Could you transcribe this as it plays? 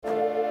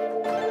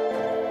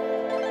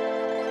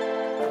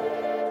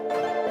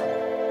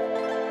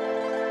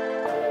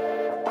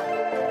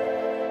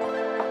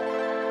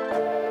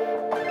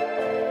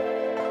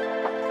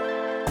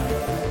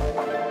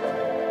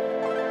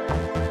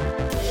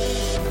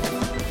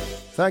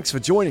Thanks for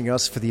joining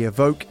us for the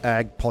Evoke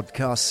Ag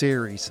podcast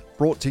series,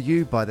 brought to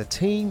you by the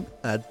team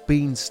at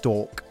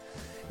Beanstalk.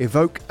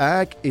 Evoke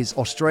Ag is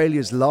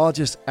Australia's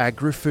largest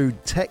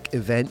agri-food tech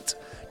event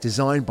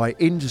designed by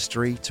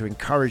industry to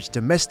encourage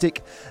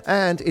domestic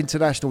and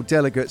international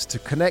delegates to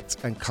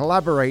connect and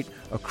collaborate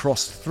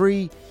across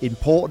three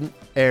important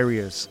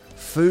areas: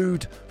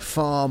 food,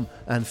 farm,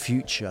 and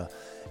future.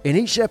 In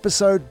each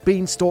episode,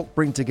 Beanstalk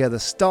bring together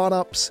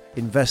startups,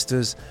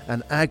 investors,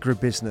 and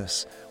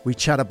agribusiness. We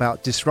chat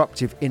about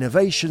disruptive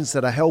innovations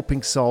that are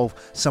helping solve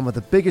some of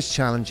the biggest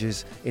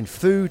challenges in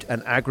food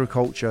and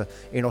agriculture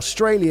in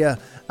Australia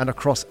and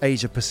across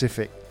Asia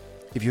Pacific.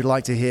 If you'd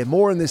like to hear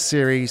more in this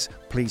series,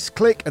 please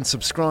click and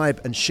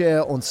subscribe and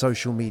share on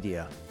social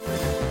media.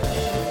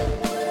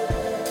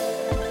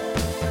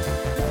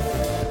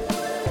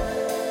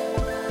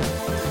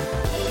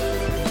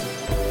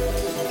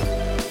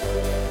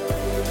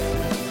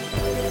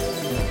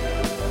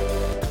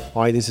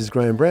 Hi, this is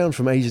Graham Brown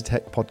from Asia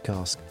Tech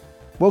Podcast.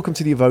 Welcome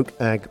to the Evoke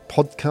Ag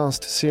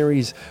podcast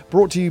series,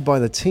 brought to you by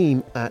the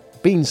team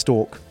at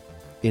Beanstalk.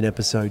 In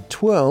episode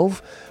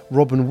 12,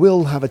 Rob and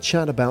Will have a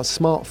chat about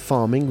smart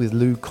farming with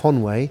Lou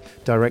Conway,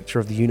 director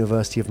of the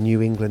University of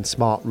New England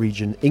Smart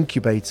Region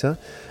Incubator,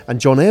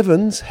 and John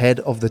Evans, head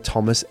of the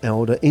Thomas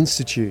Elder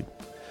Institute.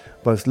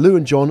 Both Lou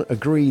and John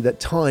agree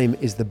that time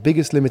is the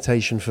biggest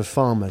limitation for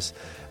farmers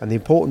and the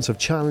importance of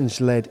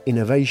challenge-led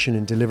innovation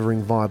in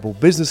delivering viable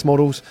business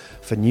models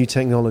for new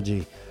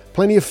technology.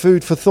 Plenty of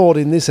food for thought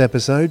in this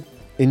episode.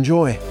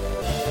 Enjoy.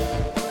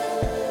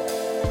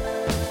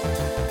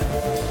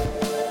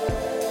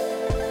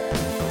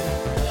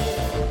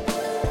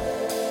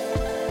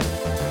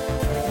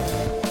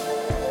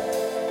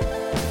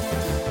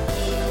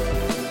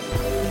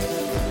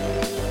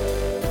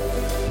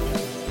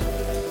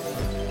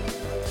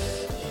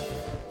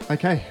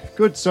 Okay,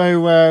 good. So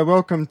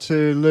welcome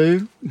to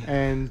Lou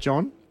and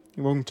John.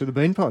 Welcome to the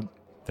Bean Pod.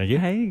 Thank you.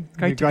 Hey,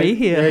 great to be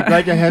here. Yeah,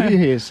 great to have you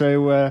here.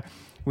 So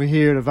we're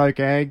here at Evoke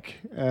Ag,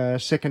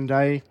 second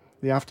day,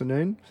 the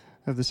afternoon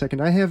of the second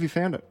day. How have you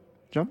found it,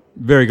 John?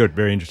 Very good,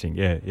 very interesting.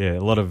 Yeah. A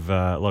lot of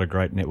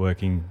great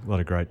networking, a lot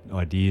of great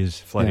ideas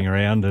floating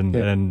around, and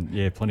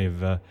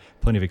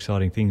plenty of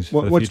exciting things.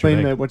 For the future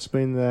of ag. What's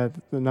been the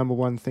number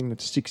one thing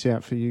that sticks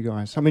out for you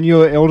guys? I mean,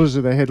 your elders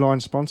are the headline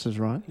sponsors,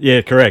 right?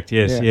 Yeah, correct.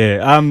 Yes,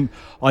 yeah.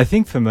 I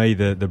think for me,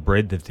 the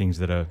breadth of things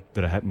that are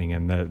happening,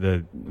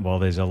 and while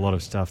there's a lot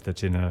of stuff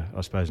that's in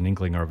an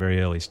inkling or a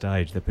very early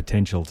stage, the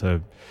potential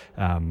to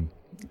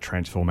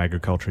transform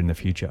agriculture in the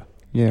future.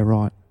 Yeah,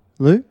 right.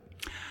 Lou?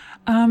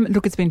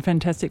 Look, it's been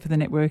fantastic for the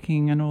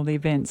networking and all the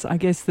events. I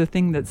guess the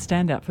thing that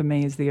stand out for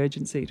me is the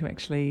urgency to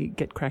actually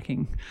get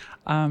cracking.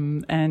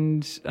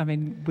 And I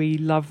mean, we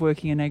love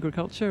working in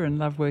agriculture and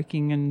love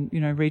working in,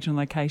 regional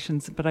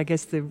locations. But I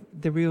guess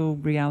the real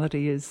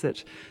reality is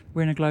that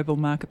we're in a global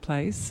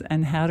marketplace,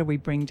 and how do we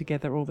bring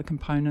together all the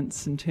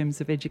components in terms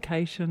of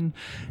education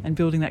and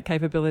building that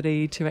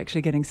capability to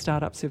actually getting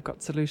startups who've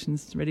got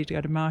solutions ready to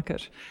go to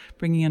market,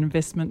 bringing in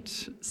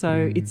investment.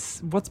 So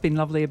it's what's been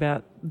lovely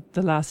about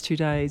the last 2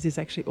 days is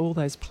actually all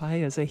those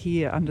players are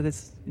here under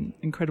this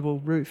incredible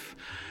roof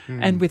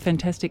and with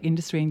fantastic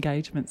industry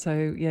engagement.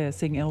 So,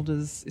 seeing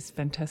elders is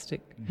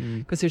fantastic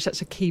because they're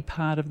such a key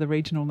part of the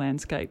regional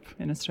landscape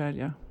in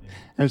Australia.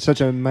 And it's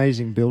such an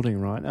amazing building,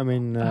 right? I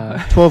mean,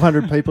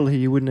 1,200 people here,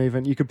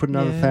 you could put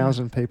another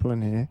 1,000 people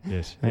in here.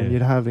 Yes. And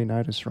you'd hardly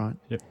notice, right?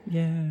 Yep.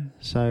 Yeah.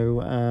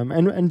 So,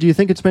 and do you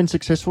think it's been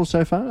successful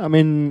so far? I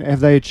mean, have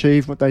they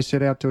achieved what they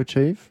set out to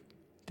achieve,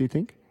 do you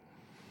think?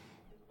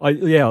 I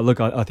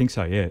think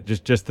so. Yeah,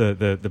 just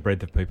the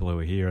breadth of people who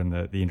are here and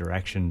the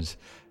interactions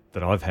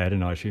that I've had,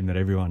 and I assume that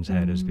everyone's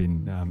had, has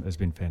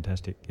been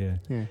fantastic.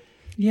 Yeah.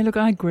 Yeah, look,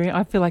 I agree.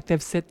 I feel like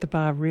they've set the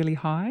bar really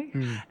high,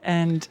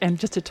 and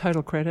just a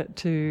total credit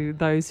to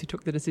those who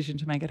took the decision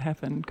to make it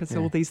happen, because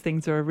all these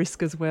things are a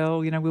risk as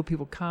well. Will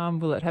people come?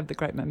 Will it have the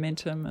great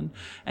momentum?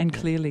 And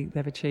clearly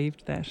they've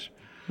achieved that.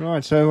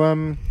 Right.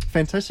 So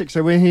fantastic.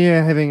 So we're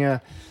here having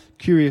a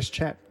curious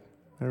chat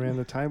around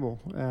the table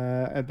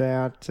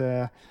about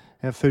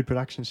our food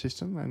production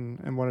system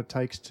and what it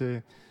takes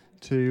to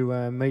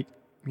meet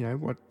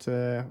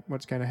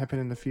what's going to happen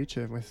in the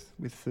future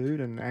with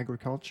food and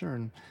agriculture,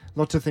 and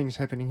lots of things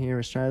happening here in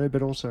Australia,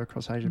 but also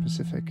across Asia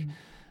Pacific.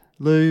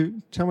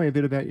 Lou, tell me a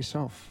bit about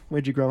yourself.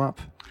 Where'd you grow up?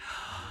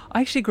 I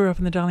actually grew up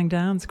in the Darling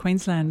Downs,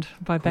 Queensland,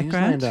 by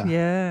background.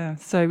 Yeah.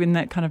 So in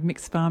that kind of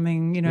mixed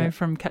farming,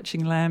 from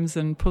catching lambs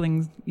and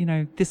pulling,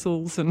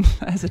 thistles, and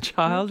as a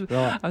child,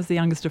 I was the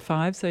youngest of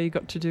 5, so you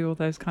got to do all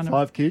those kind of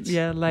 5 kids,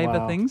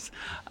 labour things.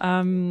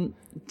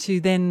 To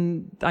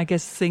then, I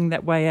guess, seeing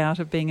that way out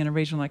of being in a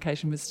regional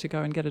location was to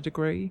go and get a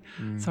degree.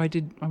 So I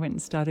went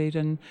and studied,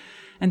 and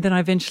then I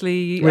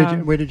eventually...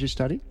 Where did you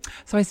study?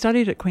 So I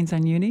studied at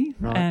Queensland Uni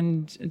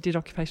and did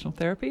occupational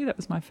therapy. That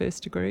was my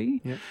first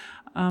degree. Yep.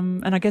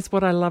 And I guess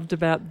what I loved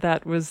about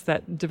that was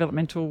that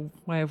developmental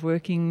way of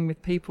working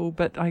with people,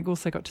 but I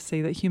also got to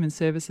see that human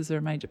services are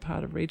a major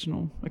part of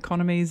regional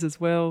economies as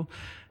well.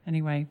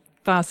 Anyway,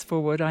 fast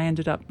forward, I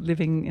ended up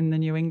living in the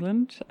New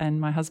England, and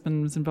my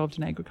husband was involved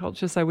in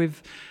agriculture. So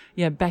we've,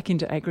 back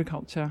into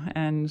agriculture,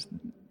 and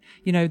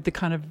the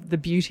kind of the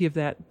beauty of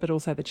that, but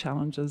also the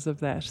challenges of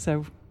that.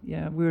 So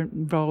we're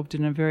involved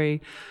in a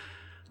very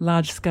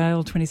large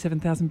scale,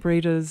 27,000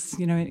 breeders,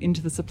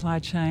 into the supply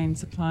chain,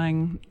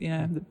 supplying,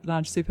 the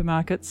large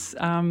supermarkets,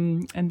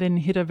 and then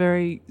hit a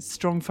very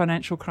strong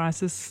financial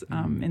crisis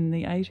in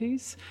the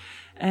 80s.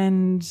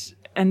 And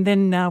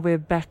then now we're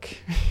back,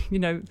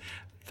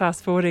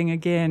 fast forwarding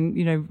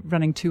again,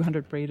 running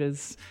 200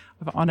 breeders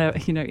on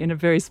in a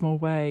very small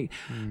way.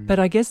 But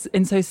I guess,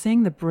 and so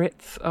seeing the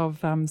breadth of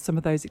some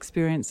of those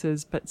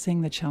experiences, but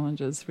seeing the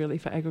challenges really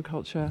for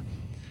agriculture.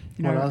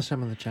 What are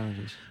some of the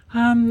challenges?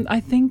 I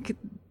think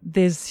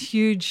there's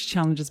huge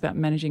challenges about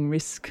managing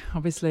risk.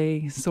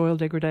 Obviously, soil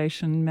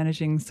degradation,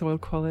 managing soil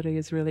quality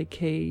is really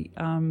key.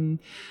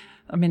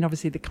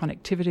 Obviously the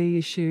connectivity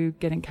issue,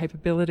 getting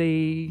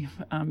capability,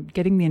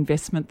 getting the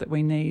investment that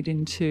we need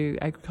into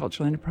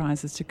agricultural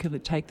enterprises to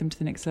take them to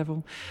the next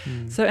level.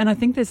 So, and I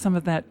think there's some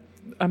of that.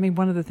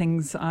 One of the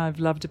things I've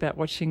loved about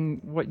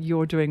watching what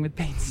you're doing with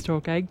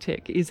Beanstalk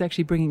AgTech is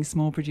actually bringing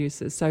small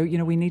producers. So,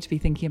 we need to be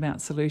thinking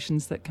about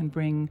solutions that can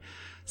bring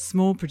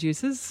small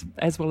producers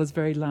as well as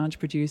very large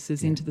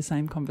producers into the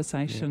same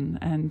conversation.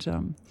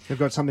 And they've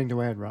got something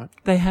to add, right?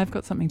 They have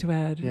got something to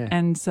add. Yeah.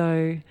 And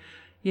so,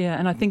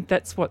 and I think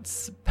that's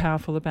what's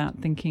powerful about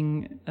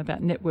thinking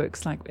about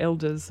networks like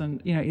Elders,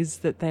 and is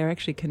that they're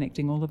actually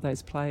connecting all of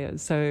those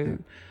players. So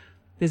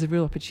there's a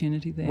real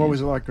opportunity there. What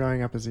was it like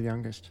growing up as the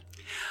youngest?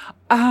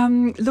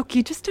 Look,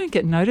 you just don't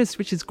get noticed,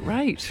 which is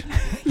great.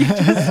 you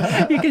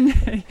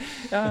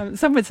can.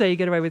 Some would say you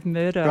get away with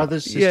murder.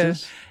 Brothers,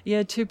 sisters?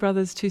 Yeah, 2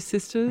 brothers, 2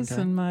 sisters,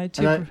 Okay. and my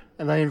 2. Are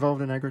they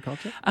involved in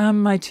agriculture?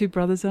 My 2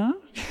 brothers are.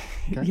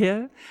 Okay.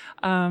 Yeah.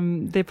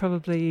 They're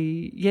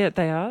probably,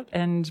 they are,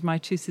 and my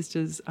 2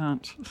 sisters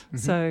aren't.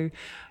 So,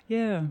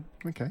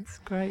 Okay. it's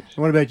great. And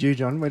what about you,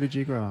 John? Where did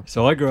you grow up?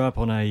 So I grew up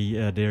on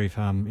a dairy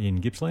farm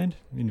in Gippsland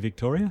in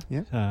Victoria.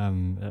 Yeah.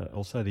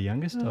 Also the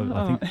youngest.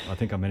 Oh. I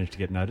think I managed to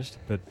get noticed,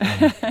 but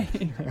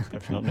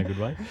perhaps not in a good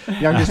way.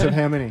 Youngest of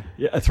how many?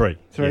 Yeah, 3.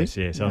 3? Yes,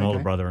 yes. So an older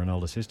brother and an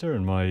older sister,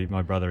 and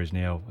my brother is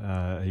now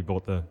he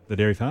bought the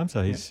dairy farm,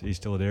 so he's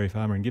still a dairy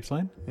farmer in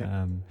Gippsland.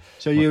 Yeah.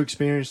 So you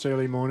experienced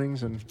early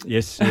mornings and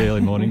Yes, early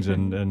mornings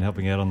and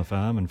helping out on the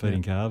farm and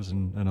feeding calves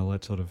and all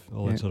that sort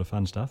of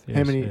fun stuff. Yes,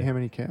 how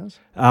many cows?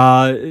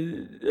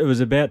 It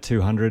was about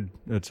 200.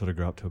 It sort of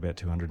grew up to about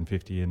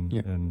 250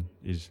 and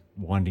is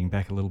winding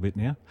back a little bit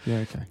now. Yeah,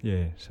 okay.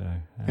 Yeah, so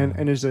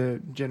And is it a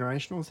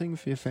generational thing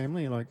for your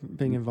family, like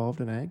being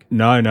involved in ag?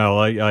 No.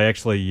 I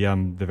actually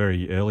the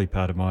very early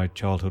part of my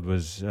childhood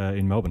was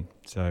in Melbourne.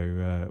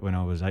 So when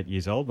I was 8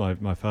 years old,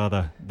 my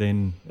father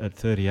then at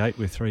 38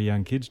 with 3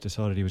 young kids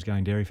decided he was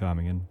going dairy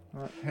farming, and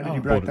Right. How did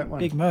you break that one?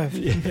 Big move.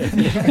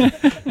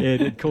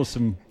 it caused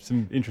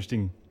some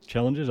interesting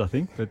challenges, I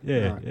think, but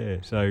Right.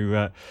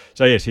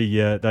 So yes,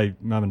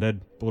 mum and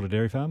dad bought a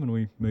dairy farm, and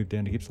we moved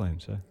down to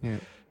Gippsland. So Yeah.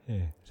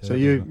 yeah. So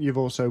you've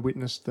also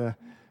witnessed the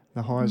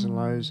highs and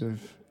lows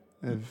of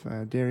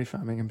dairy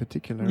farming in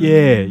particular.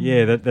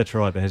 That's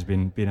right. There has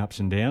been ups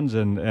and downs,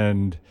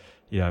 and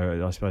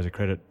I suppose a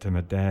credit to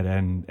my dad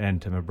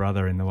and to my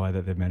brother in the way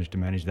that they've managed to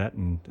manage that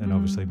and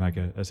obviously make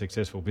a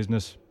successful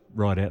business,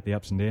 ride out the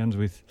ups and downs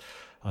with,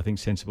 I think,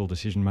 sensible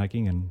decision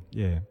making, and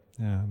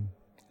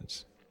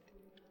it's.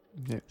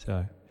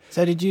 Yeah.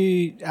 So did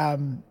you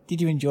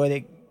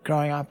enjoy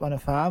growing up on a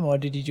farm, or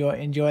did you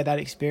enjoy that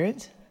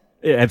experience?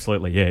 Yeah,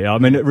 absolutely. Yeah, I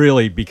mean,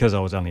 really, because I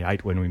was only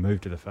 8 when we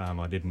moved to the farm,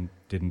 I didn't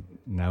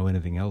know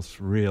anything else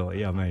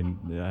really. I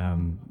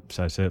mean,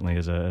 so certainly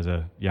as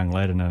a young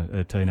lad and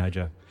a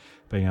teenager,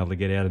 being able to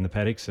get out in the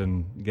paddocks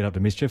and get up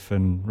to mischief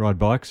and ride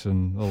bikes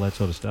and all that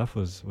sort of stuff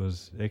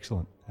was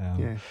excellent.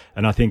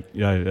 And I think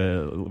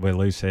where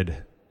Lou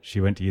said she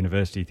went to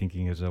university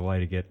thinking as a way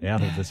to get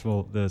out of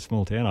the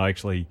small town. I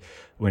actually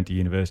went to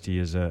university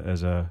as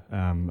a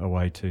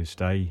way to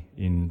stay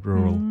in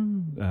rural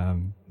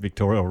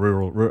Victoria, or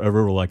a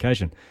rural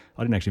location.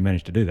 I didn't actually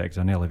manage to do that because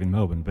I now live in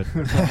Melbourne. But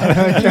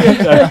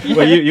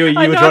well, you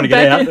were trying to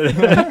get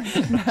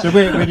out. So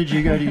where did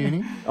you go to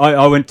uni?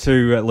 I went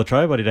to La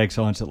Trobe. I did ag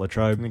science at La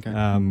Trobe.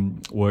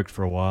 Okay. Worked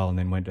for a while and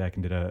then went back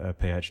and did a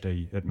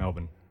PhD at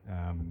Melbourne.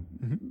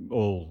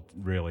 All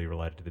really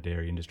related to the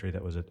dairy industry.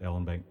 That was at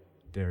Allenbank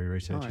Dairy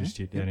Research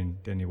Institute down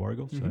near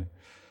Warragul. So,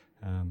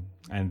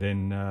 and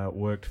then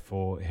worked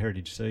for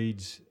Heritage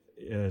Seeds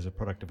as a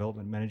product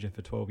development manager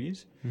for 12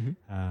 years.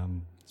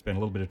 Spent a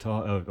little bit of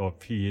time, a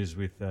few years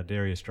with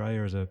Dairy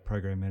Australia as a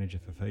program manager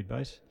for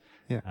Feedbase.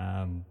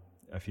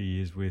 A few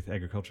years with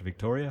Agriculture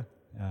Victoria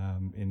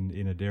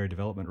in a dairy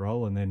development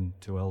role, and then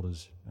to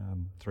Elders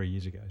 3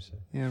 years ago. So.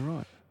 Yeah,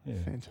 right. Yeah.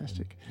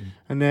 Fantastic.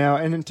 And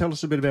then tell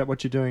us a bit about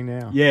what you're doing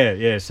now.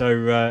 Yeah.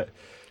 So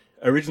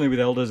originally with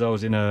Elders, I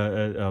was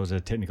a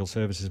technical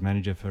services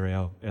manager for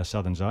our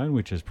southern zone,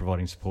 which is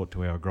providing support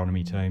to our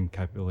agronomy team,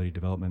 capability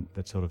development,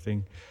 that sort of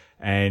thing.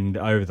 And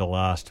over the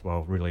last,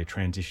 really a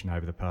transition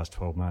over the past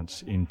 12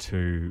 months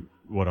into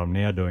what I'm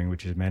now doing,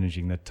 which is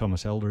managing the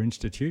Thomas Elder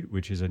Institute,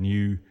 which is a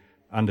new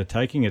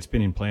undertaking. It's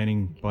been in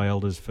planning by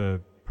Elders for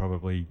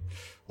probably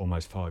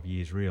almost 5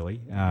 years,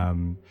 really.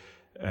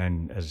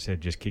 And as I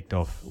said, just kicked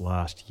off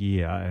last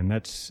year. And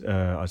that's,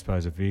 I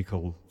suppose, a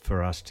vehicle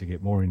for us to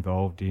get more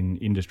involved in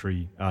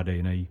industry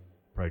RD&E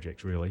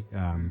projects, really.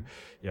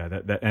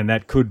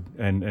 That could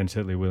and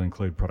certainly will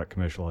include product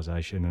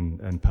commercialisation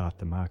and path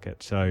to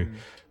market. So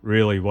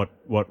really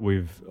what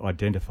we've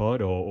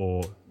identified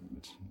or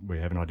we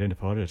haven't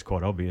identified it, it's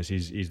quite obvious,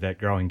 is that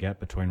growing gap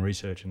between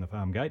research and the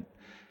farm gate.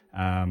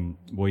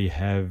 We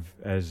have,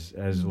 as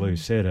Lou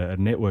said, a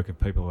network of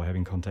people who are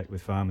having contact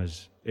with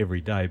farmers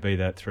every day, be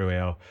that through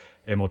our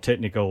more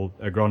technical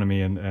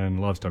agronomy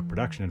and livestock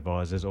production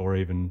advisors, or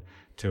even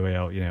to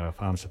our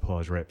farm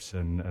supplies reps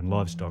and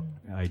livestock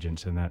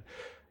agents, and that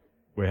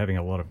we're having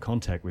a lot of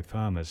contact with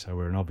farmers. So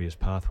we're an obvious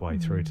pathway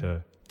through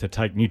to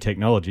take new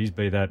technologies,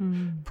 be that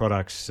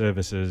products,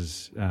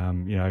 services,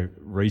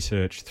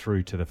 research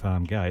through to the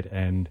farm gate,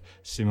 and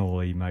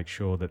similarly make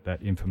sure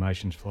that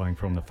information's flowing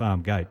from the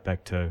farm gate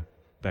back to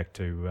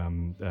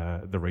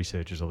the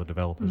researchers or the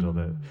developers or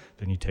the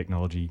new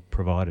technology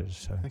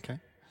providers. So. Okay.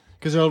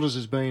 Because Elders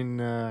has been,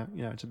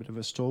 it's a bit of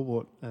a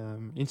stalwart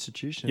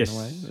institution in a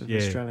way of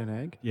Australian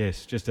ag.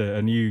 Yes, just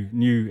a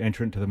new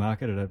entrant to the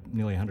market at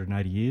nearly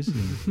 180 years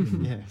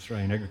in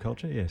Australian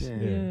agriculture. Yes.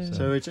 Yeah.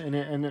 So it's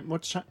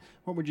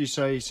what would you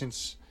say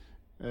since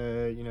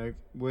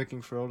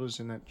working for Elders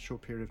in that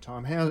short period of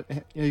time? How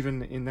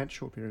even in that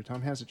short period of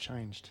time, how's it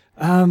changed?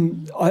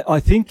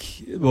 I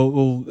think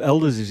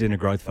Elders is in a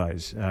growth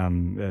phase.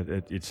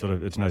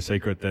 It's no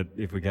secret that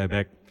if we go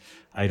back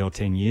 8 or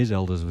 10 years,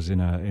 Elders was in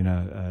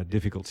a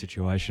difficult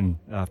situation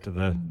after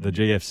the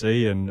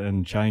GFC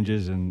and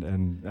changes,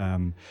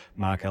 and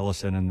Mark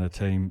Ellison and the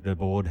team, the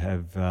board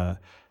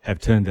have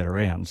turned that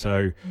around.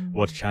 So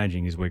what's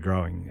changing is we're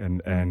growing,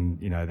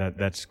 and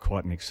that's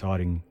quite an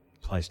exciting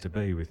place to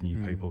be with new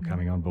people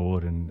coming on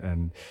board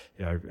and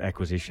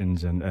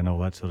acquisitions and all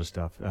that sort of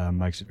stuff.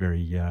 Makes it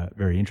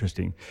very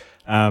interesting.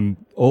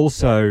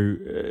 Also,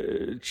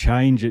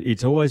 change.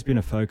 It's always been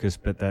a focus,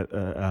 but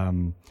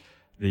that.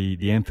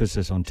 The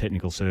emphasis on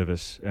technical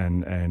service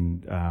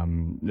and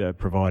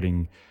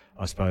providing,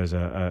 I suppose,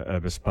 a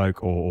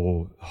bespoke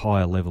or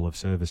higher level of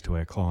service to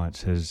our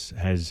clients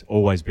has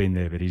always been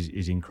there, but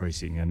is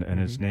increasing, and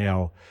it's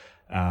now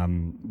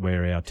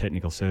where our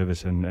technical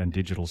service and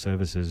digital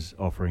services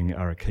offering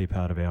are a key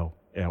part of our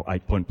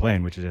 8-point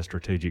plan, which is our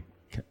strategic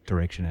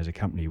direction as a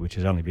company, which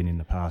has only been in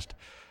the past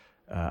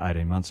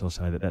 18 months or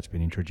so that's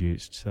been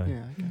introduced. So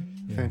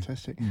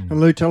fantastic. And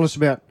Lou, tell us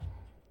about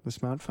the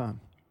Smart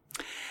Farm.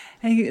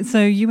 Hey, so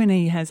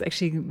UNE has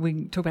actually,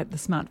 we talk about the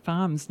smart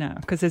farms now,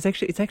 because it's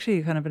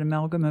actually kind of an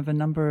amalgam of a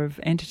number of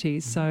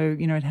entities. So,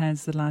 it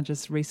has the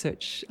largest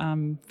research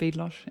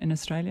feedlot in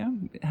Australia,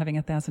 having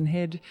 1,000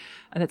 head.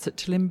 That's at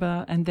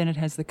Talimba. And then it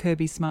has the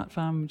Kirby Smart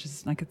Farm, which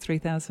is like a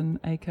 3,000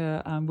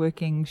 acre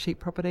working sheep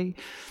property.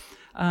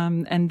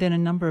 And then a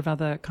number of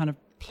other kind of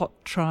plot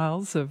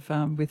trials of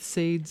with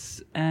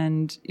seeds.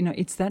 And,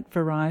 it's that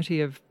variety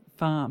of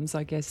farms,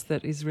 I guess,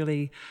 that is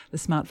really the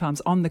smart farms.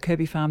 On the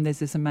Kirby farm, there's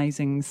this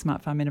amazing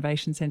Smart Farm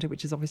Innovation Centre,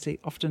 which is obviously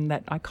often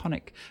that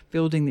iconic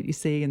building that you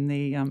see in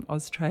the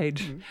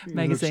Austrade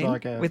magazine.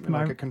 It looks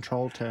like a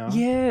control tower.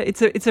 Yeah,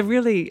 it's a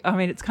really,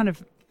 it's kind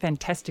of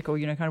fantastical,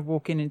 kind of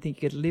walk in and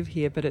think you could live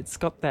here, but it's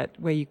got that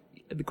where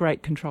the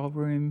great control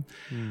room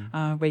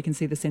where you can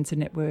see the sensor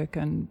network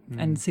and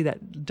see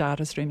that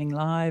data streaming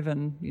live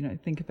and,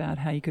 think about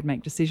how you could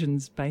make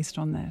decisions based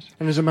on that.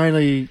 And is it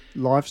mainly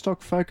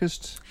livestock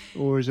focused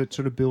or is it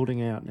sort of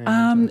building out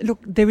now?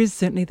 Look, there is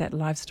certainly that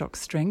livestock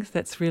strength.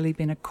 That's really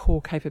been a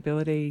core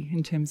capability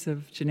in terms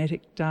of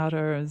genetic data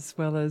as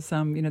well as,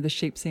 the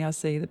sheep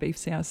CRC, the beef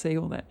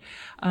CRC, all that.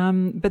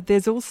 But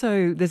there's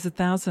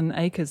 1,000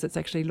 acres that's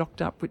actually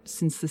locked up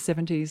since the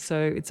 70s. So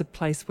it's a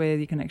place where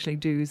you can actually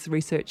do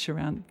research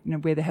around,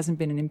 where there hasn't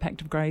been an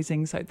impact of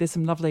grazing. So there's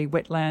some lovely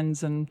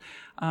wetlands and,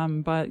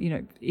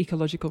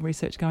 ecological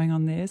research going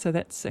on there. So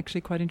that's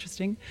actually quite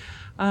interesting.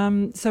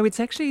 So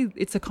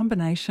it's a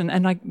combination,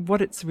 and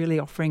what it's really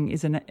offering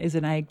is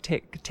an ag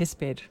tech test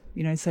bed.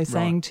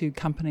 Saying to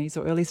companies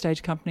or early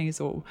stage companies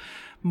or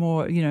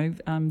more,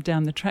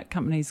 down the track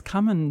companies,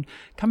 come and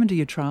do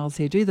your trials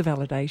here, do the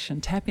validation,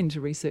 tap into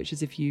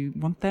researchers if you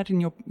want that in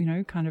your,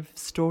 kind of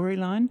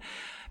storyline.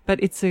 But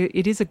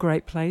it is a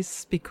great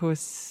place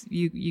because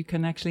you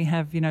can actually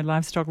have,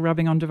 livestock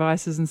rubbing on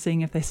devices and seeing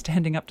if they're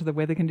standing up to the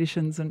weather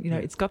conditions, and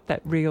it's got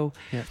that real.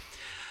 Yeah.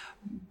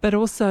 But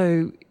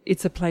also,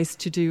 it's a place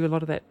to do a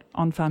lot of that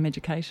on-farm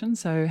education.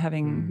 So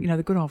having,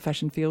 the good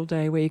old-fashioned field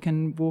day where you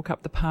can walk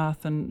up the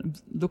path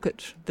and look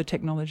at the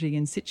technology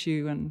in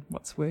situ and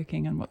what's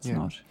working and what's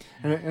not.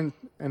 And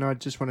I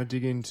just want to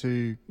dig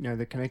into,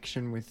 the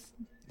connection with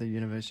the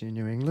University of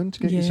New England.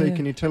 So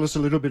can you tell us a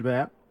little bit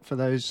about, for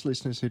those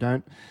listeners who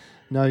don't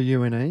No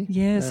UNE.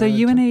 Yeah, so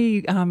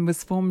UNE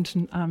was formed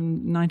in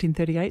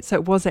 1938, so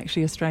it was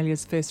actually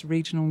Australia's first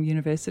regional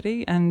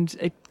university, and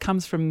it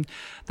comes from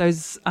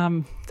those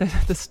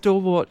the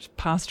stalwart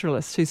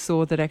pastoralists who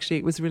saw that actually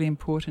it was really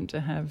important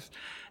to have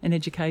an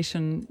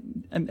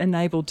education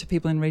enabled to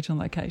people in regional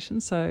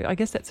locations. So I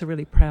guess that's a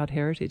really proud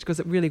heritage, because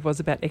it really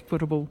was about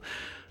equitable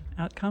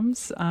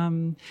outcomes.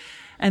 And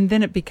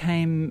then it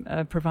became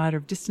a provider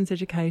of distance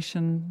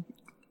education.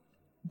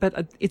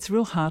 But its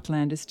real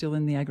heartland is still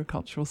in the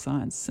agricultural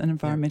science and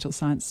environmental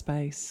science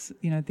space,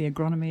 you know, the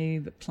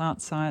agronomy, the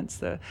plant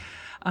science,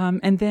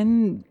 and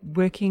then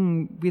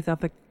working with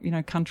other, you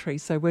know,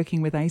 countries. So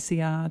working with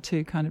ACR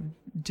to kind of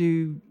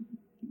do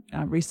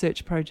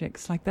research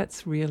projects, like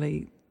that's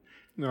really...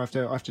 No, I have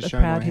to a show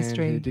proud my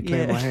history. hand here,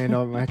 declare my hand.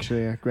 I'm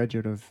actually a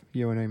graduate of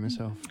UNE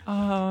myself.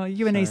 Oh,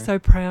 UNE's so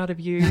proud of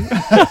you. We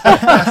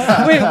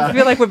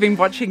feel like we've been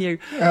watching you.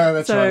 Oh,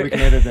 that's right. We can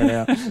edit that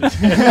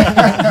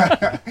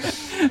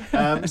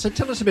out. So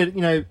tell us a bit.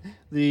 You know,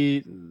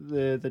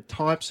 the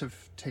types of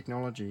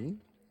technology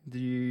do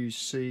you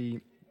see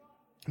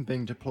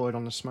being deployed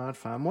on the smart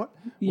farm? What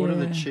are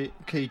the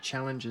key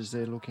challenges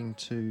they're looking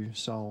to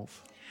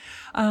solve?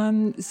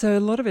 So a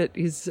lot of it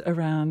is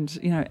around,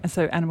 you know,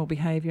 so animal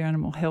behaviour,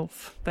 animal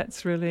health.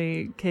 That's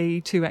really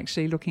key to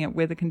actually looking at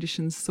weather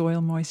conditions, soil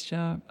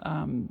moisture,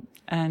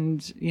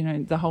 and, you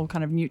know, the whole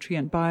kind of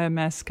nutrient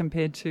biomass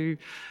compared to,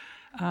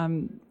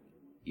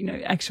 you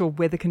know, actual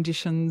weather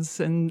conditions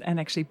and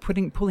actually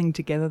pulling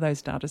together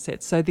those data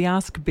sets. So the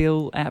Ask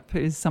Bill app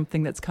is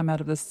something that's come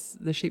out of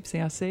the Sheep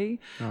CRC.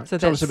 Right. So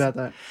tell us about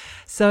that.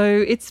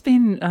 So it's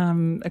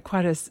been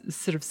quite a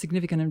sort of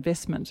significant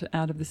investment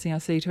out of the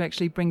CRC to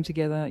actually bring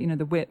together, you know,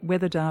 the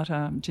weather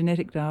data,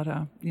 genetic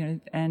data, you know,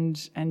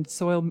 and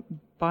soil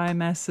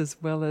biomass, as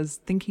well as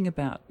thinking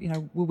about, you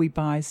know, will we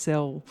buy,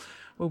 sell,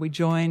 will we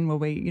join, will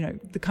we, you know,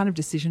 the kind of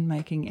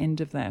decision-making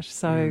end of that.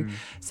 So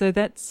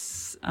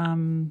that's,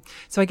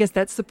 so I guess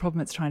that's the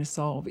problem it's trying to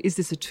solve. Is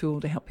this a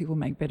tool to help people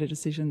make better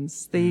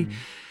decisions?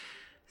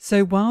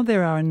 So while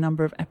there are a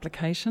number of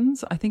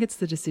applications, I think it's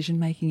the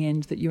decision-making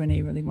end that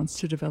UNE really wants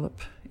to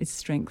develop its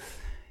strength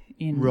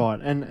in.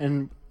 Right,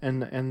 and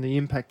the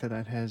impact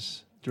that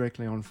has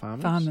directly on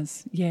farmers?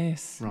 Farmers,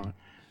 yes. Right.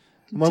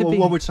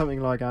 What would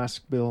something like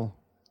Ask Bill...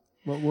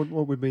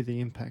 What would be the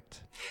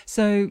impact?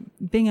 So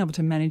being able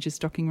to manage your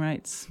stocking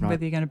rates, right.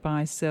 whether you're going to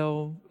buy,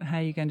 sell, how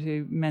you're going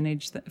to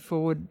manage that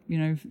forward,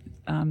 you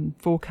know,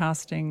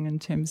 forecasting in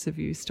terms of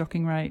your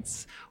stocking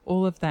rates,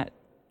 all of that,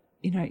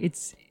 you know,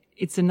 it's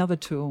another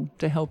tool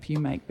to help you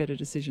make better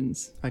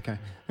decisions. Okay.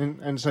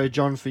 And so,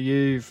 John, for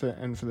you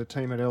and for the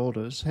team at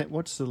Elders,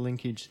 what's the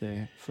linkage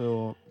there,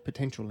 for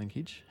potential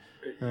linkage?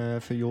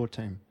 For your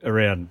team?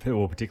 Around,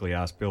 well, particularly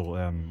Ask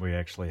Bill, we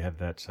actually have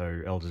that.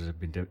 So Elders have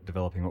been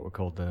developing what we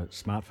call the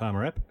Smart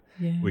Farmer app,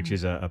 which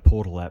is a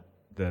portal app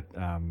that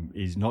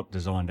is not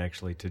designed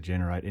actually to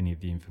generate any of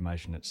the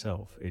information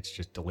itself. It's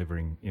just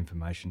delivering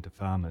information to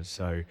farmers.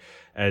 So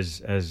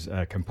as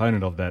a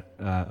component of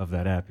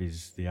that app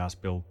is the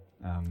Ask Bill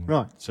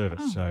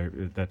service. Oh. So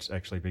that's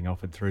actually being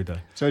offered through the...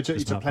 So it's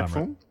a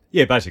platform?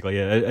 Yeah, basically,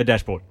 a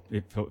dashboard,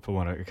 for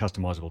one, a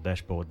customisable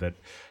dashboard that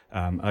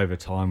over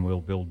time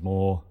will build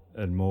more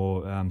and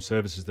more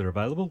services that are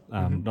available,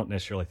 not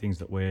necessarily things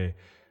that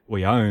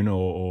we own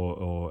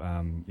or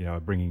you know, are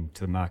bringing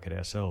to the market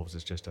ourselves.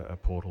 It's just a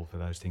portal for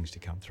those things to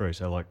come through.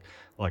 So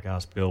like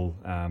Ask Bill,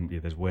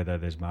 there's weather,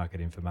 there's market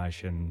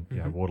information, you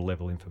know, water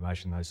level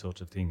information, those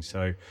sorts of things.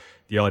 So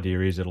the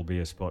idea is it'll be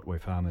a spot where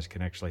farmers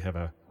can actually have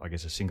a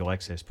single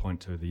access point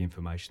to the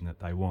information that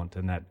they want,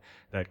 and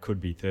that could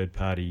be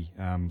third-party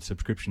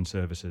subscription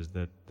services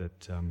that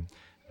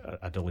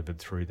are delivered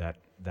through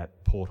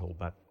that portal,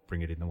 but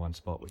bring it in the one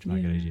spot, which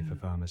make it easier for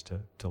farmers to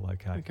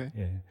locate. Okay.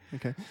 Yeah.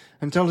 Okay.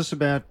 And tell us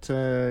about you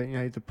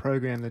know, the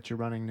program that you're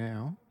running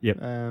now. Yep.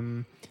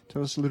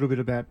 Tell us a little bit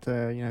about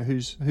you know,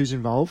 who's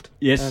involved.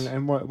 Yes.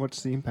 And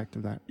what's the impact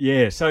of that?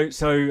 Yeah. So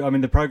I mean,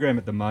 the program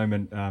at the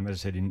moment, as I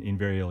said, in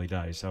very early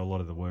days. So a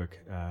lot of the work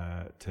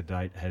to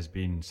date has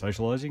been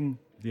socialising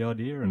the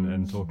idea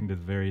and talking to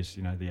the various,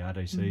 you know, the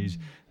RDCs,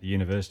 the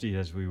university,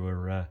 as we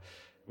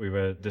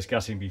were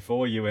discussing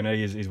before. UNE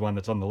is one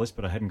that's on the list,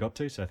 but I hadn't got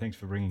to, so thanks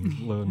for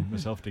bringing Lou and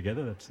myself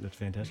together. That's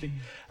fantastic.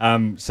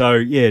 So,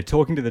 yeah,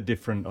 talking to the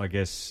different, I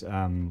guess,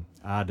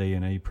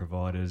 RD&E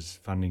providers,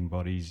 funding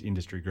bodies,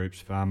 industry groups,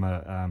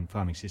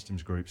 farming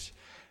systems groups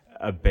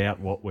about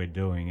what we're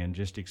doing and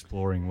just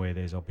exploring where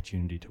there's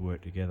opportunity to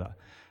work together.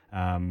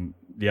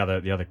 The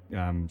other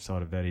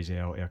side of that is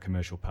our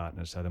commercial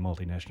partners, so the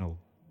multinational,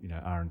 you know,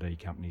 R&D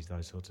companies,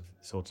 those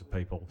sorts of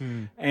people,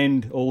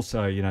 and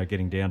also, you know,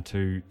 getting down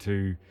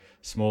to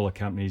smaller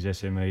companies,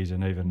 SMEs,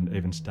 and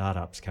even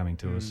startups coming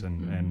to us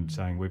and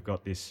saying we've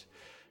got this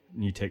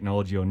new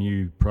technology or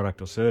new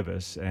product or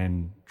service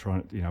and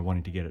trying, you know,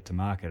 wanting to get it to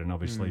market. And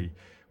obviously,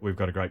 we've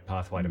got a great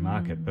pathway to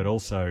market, but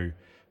also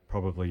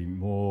probably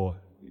more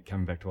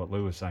coming back to what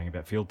Lou was saying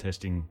about field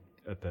testing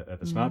at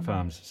the smart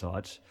farms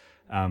sites,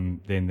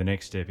 then the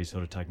next step is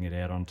sort of taking it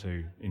out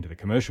into the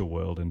commercial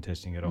world and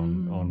testing it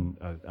on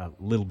a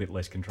little bit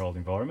less controlled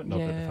environment. Not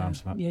that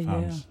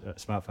the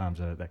smart farms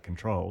are that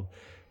controlled,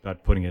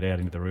 but putting it out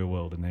into the real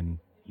world, and then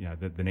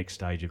the next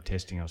stage of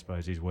testing, I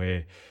suppose, is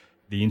where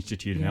the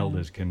institute and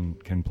elders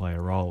can play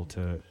a role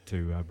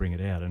to bring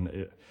it out.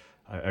 And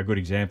a good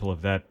example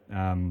of that,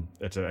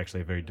 it's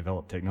actually a very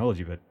developed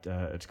technology, but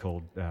it's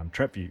called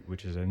TrapView,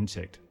 which is an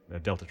insect, a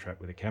delta trap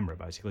with a camera,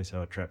 basically.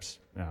 So it traps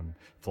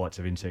flights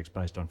of insects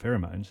based on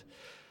pheromones,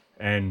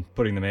 and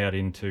putting them out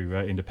into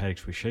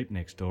paddocks with sheep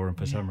next door. And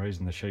for some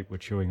reason, the sheep were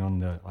chewing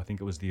on I think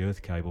it was the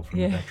earth cable from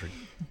the battery.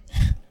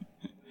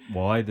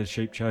 Why the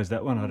sheep chose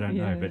that one, I don't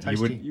know, but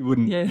you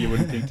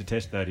wouldn't think to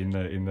test that in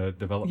the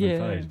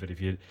development phase. But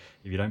if you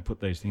don't put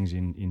these things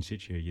in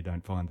situ, you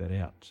don't find that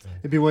out. So.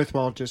 It'd be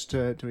worthwhile just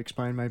to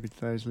explain maybe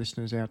to those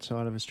listeners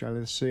outside of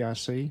Australia the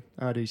CRC,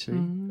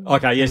 RDC.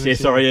 Okay, yes,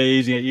 sorry,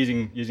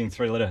 using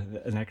three-letter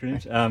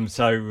acronyms.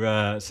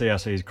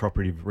 CRC is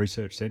Cooperative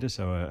Research Centre,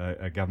 so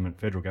a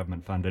federal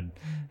government funded,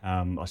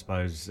 I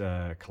suppose,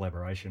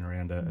 collaboration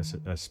around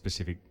a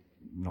specific,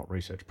 not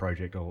research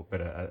project, but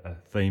a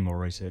theme or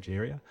research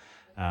area.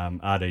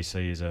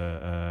 RDC is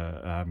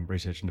a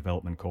research and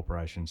development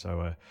corporation,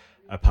 so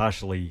a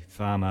partially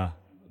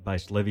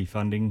farmer-based levy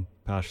funding,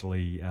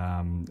 partially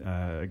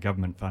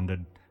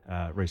government-funded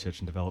research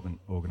and development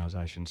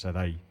organisation. So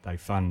they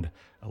fund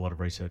a lot of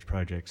research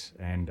projects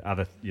and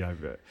other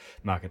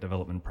market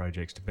development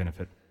projects to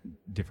benefit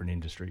different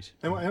industries.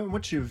 And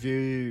what's your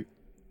view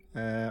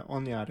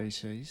on the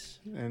RDCs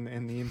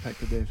and the impact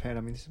that they've had?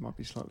 I mean, this might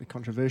be slightly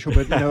controversial,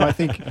 but I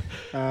think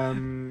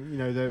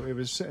it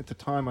was at the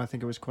time. I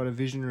think it was quite a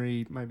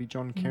visionary. Maybe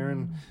John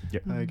Kerrin,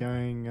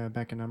 going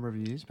back a number of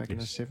years, back in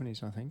the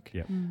 70s, I think,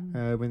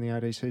 when the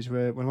RDCs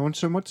were launched.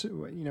 So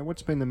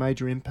what's been the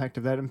major impact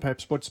of that, and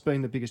perhaps what's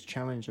been the biggest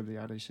challenge of the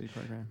RDC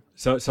program?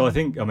 So I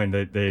think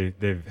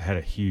they've had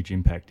a huge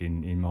impact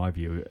in my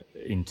view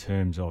in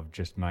terms of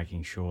just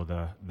making sure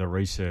the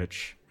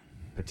research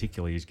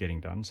particularly is getting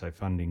done, so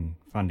funding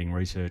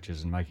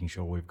researchers and making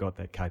sure we've got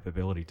that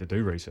capability to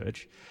do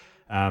research,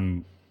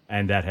 and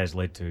that has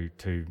led to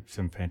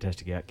some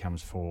fantastic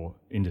outcomes for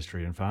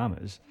industry and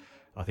farmers.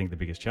 I think the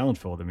biggest challenge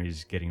for them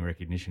is getting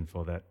recognition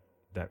for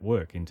that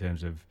work in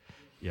terms of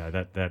we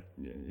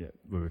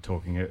were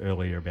talking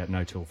earlier about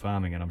no-till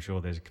farming, and I'm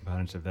sure there's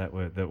components of that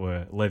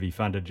were levy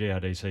funded,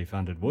 GRDC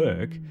funded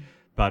work,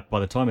 but by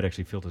the time it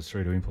actually filters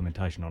through to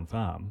implementation on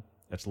farm,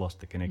 it's lost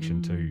the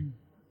connection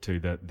to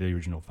the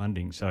original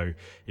funding. So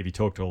if you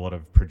talk to a lot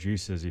of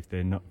producers, if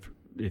they're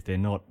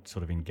not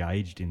sort of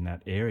engaged in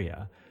that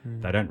area,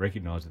 they don't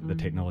recognise that the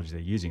technology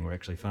they're using were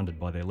actually funded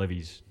by their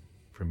levies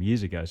from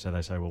years ago. So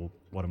they say, well,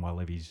 what are my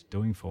levies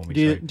doing for me?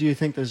 Do you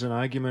think there's an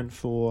argument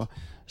for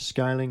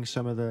scaling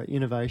some of the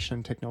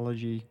innovation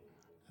technology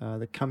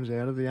that comes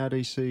out of the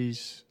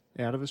RDCs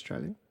out of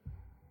Australia?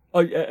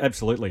 Oh,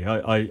 absolutely.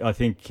 I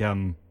think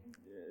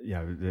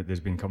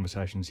there's been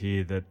conversations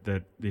here that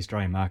the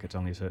Australian market's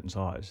only a certain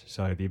size,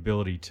 so the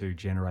ability to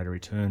generate a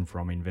return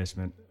from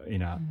investment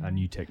in a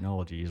new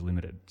technology is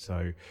limited.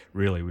 So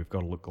really, we've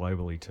got to look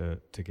globally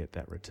to get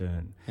that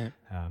return. Yeah.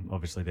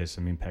 Obviously, there's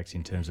some impacts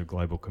in terms of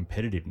global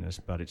competitiveness,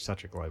 but it's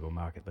such a global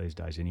market these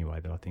days anyway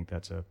that I think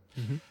that's a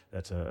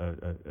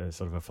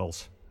sort of a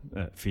false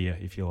fear,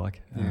 if you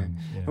like. And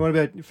what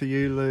about for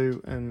you,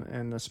 Lou,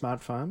 and the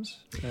smart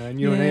farms and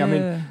UNE? I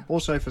mean,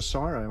 also for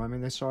CSIRO. I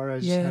mean, the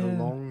CSIRO's had a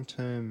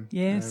long-term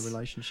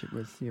relationship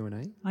with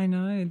UNE. I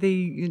know.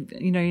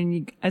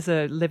 As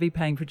a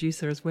levy-paying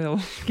producer as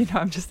well,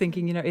 I'm just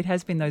thinking, it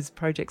has been those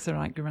projects that are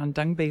like around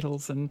dung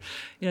beetles and,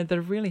 that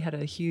have really had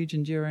a huge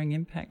enduring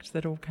impact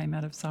that all came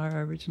out of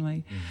CSIRO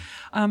originally.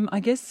 I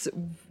guess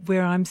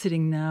where I'm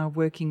sitting now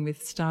working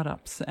with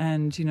startups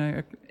and,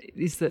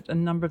 is that a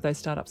number of those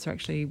startups are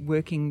actually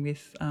working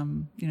with,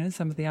 some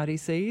of the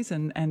RDCs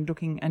and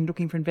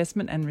looking for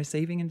investment and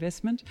receiving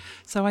investment.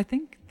 So I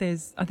think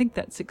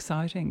that's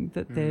exciting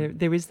that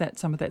there is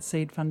some of that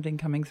seed funding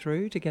coming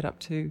through to get up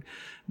to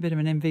a bit of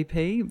an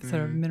MVP,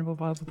 sort of minimal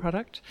viable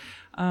product,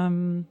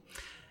 and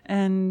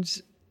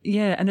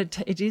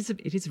it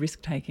is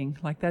risk taking.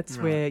 Like that's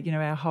where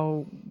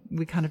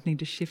we kind of need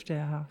to shift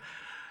our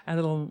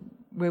little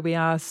where we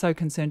are so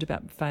concerned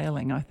about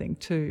failing. I think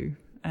too.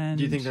 And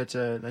do you think that's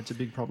a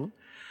big problem?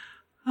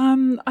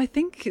 I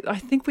think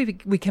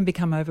we can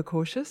become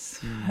overcautious,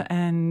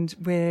 and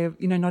where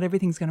not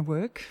everything's going to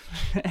work,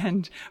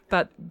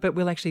 but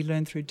we'll actually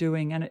learn through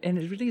doing, and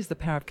it really is the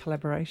power of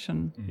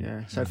collaboration.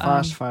 Yeah. So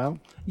fast fail.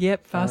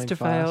 Yep, fast to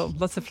fail.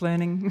 Lots of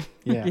learning.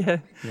 Yeah.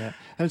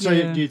 And so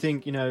do you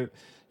think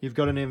you've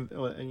got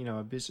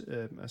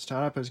a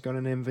startup has got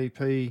an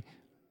MVP,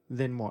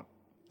 then what?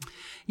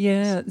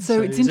 Yeah.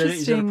 So it's interesting.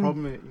 Is that a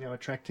problem?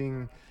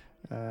 Attracting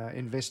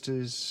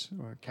investors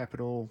or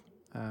capital.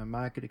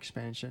 Market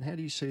expansion. How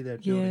do you see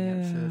that building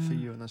out for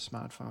you and the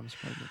Smart Farms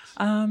projects?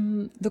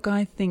 Look,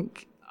 I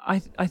think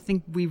I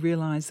think we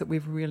realise that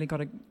we've really got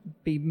to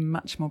be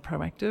much more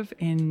proactive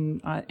in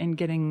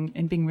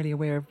being really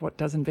aware of what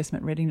does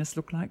investment readiness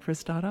look like for a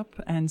startup,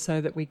 and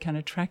so that we can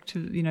attract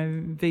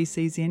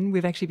VCs in.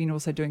 We've actually been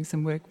also doing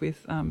some work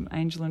with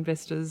angel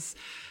investors.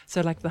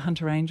 So like the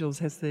Hunter Angels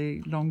has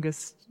the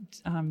longest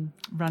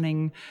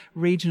running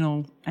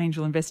regional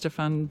angel investor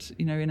fund,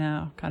 in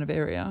our kind of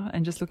area,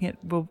 and just looking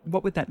at, well,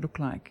 what would that look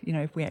like,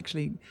 if we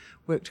actually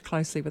worked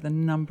closely with a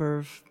number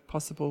of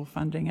possible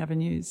funding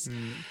avenues.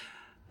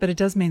 But it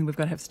does mean we've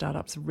got to have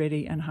startups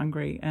ready and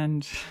hungry,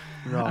 and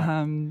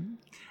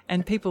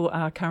and people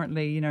are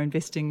currently,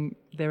 investing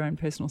their own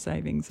personal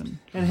savings. And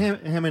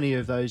how many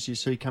of those you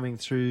see coming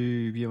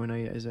through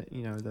UNE as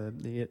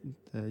the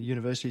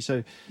university?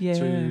 So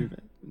through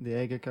the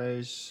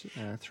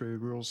Agicos, through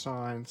rural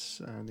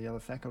science, the other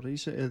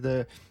faculties,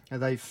 are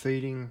they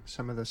feeding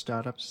some of the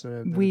startups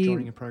that are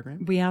joining a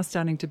program? We are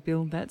starting to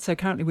build that. So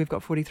currently we've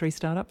got 43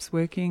 startups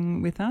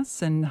working with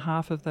us, and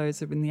half of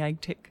those are in the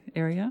AgTech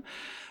area.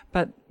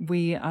 But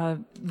we are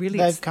really...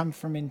 They've come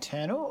from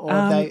internal? Or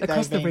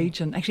across the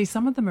region. Actually,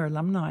 some of them are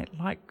alumni,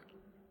 like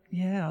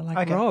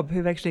Rob,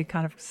 who've actually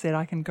kind of said,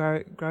 I can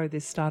grow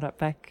this startup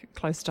back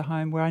close to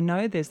home, where I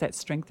know there's that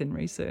strength in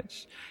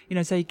research.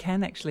 So you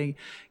can actually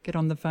get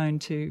on the phone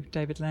to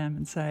David Lamb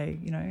and say,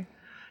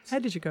 how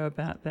did you go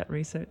about that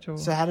research?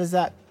 So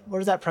what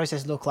does that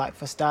process look like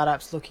for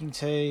startups looking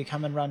to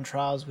come and run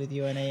trials with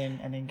UNE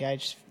and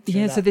engage?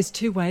 So there's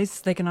two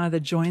ways. They can either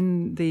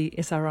join the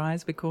SRI,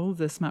 as we call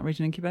the Smart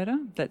Region Incubator.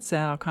 That's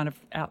our kind of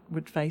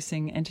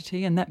outward-facing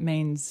entity, and that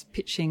means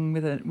pitching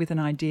with an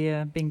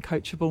idea, being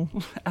coachable,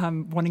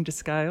 wanting to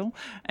scale,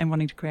 and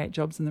wanting to create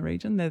jobs in the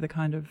region. They're the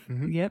kind of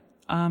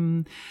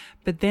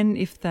but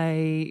then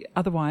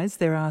otherwise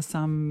there are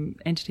some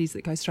entities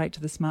that go straight to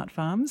the smart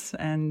farms,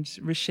 and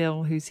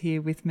Rochelle, who's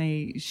here with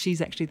me,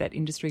 she's actually that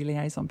industry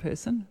liaison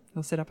person.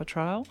 They'll set up a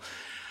trial.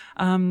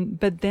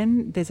 But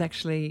then there's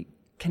actually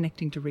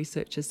connecting to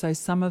researchers. So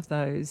some of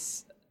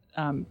those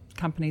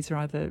companies are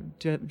either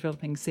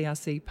developing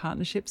CRC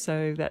partnerships,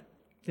 so that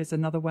there's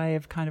another way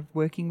of kind of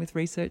working with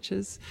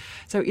researchers.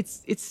 So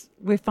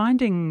we're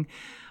finding...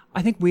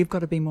 I think we've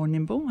got to be more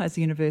nimble as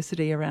a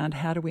university around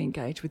how do we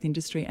engage with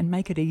industry and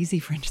make it easy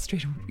for industry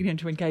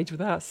to engage with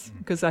us,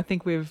 because I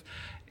think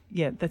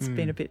that's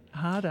been a bit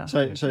harder.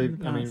 So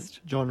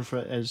John,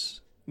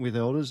 as with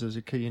Elders as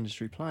a key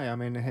industry player,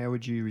 how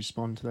would you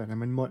respond to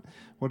that?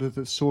 What are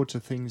the sorts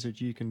of things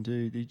that you can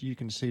do that you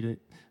can see to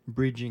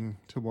bridging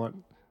to what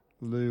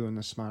Lou and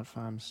the Smart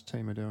Farms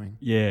team are doing?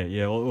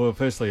 Yeah. Well,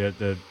 firstly,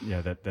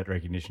 that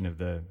recognition of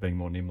the being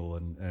more nimble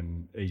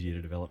and easier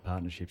to develop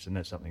partnerships, and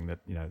that's something that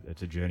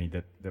it's a journey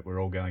that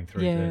we're all going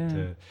through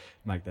to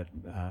make that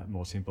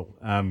more simple.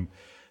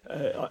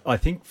 I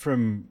think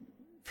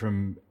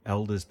from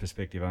Elders'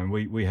 perspective,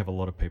 we have a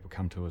lot of people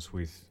come to us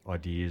with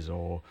ideas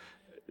or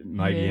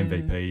maybe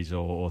MVPs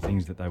or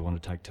things that they want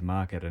to take to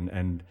market,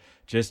 and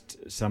just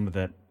some of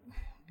that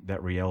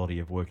reality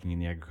of working in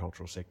the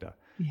agricultural sector.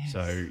 Yes.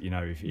 So,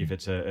 if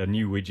it's a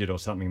new widget or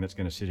something that's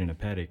going to sit in a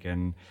paddock,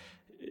 and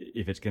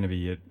if it's going to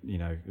be,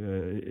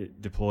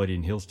 deployed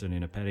in Hillston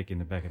in a paddock in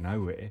the back of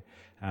nowhere,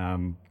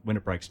 when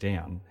it breaks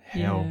down,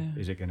 how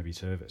is it going to be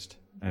serviced?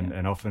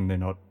 And often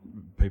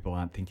people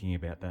aren't thinking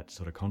about that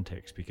sort of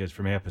context, because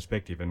from our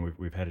perspective, and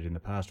we've had it in the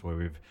past where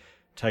we've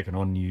taken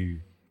on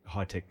new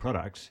high-tech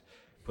products,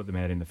 put them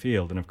out in the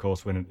field, and of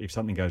course, if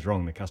something goes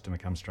wrong, the customer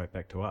comes straight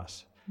back to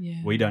us. Yeah.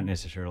 We don't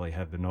necessarily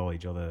have the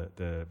knowledge or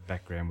the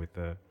background with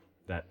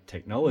that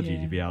technology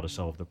to be able to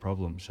solve the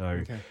problem.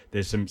 So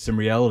there's some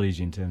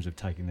realities in terms of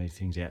taking these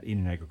things out in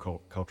an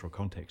agricultural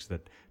context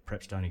that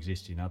perhaps don't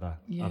exist in other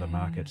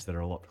markets that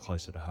are a lot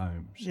closer to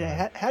home.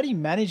 So. How do you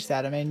manage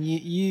that?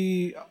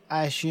 You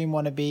I assume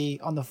want to be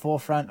on the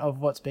forefront of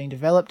what's being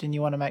developed, and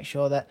you want to make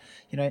sure that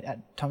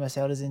at Thomas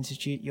Elders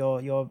Institute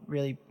you're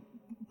really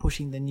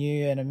pushing the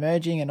new and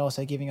emerging, and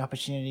also giving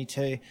opportunity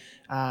to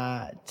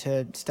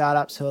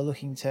startups who are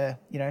looking to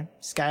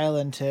scale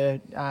and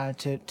to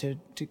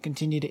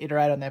continue to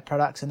iterate on their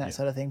products and that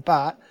sort of thing.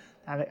 But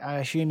I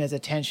assume there's a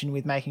tension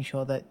with making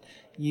sure that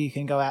you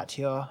can go out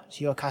to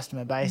your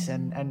customer base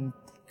and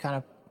kind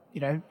of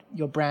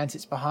your brand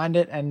sits behind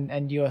it,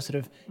 and you are sort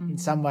of in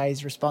some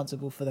ways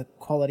responsible for the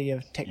quality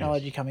of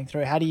technology coming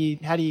through. How do you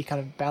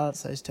kind of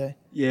balance those two?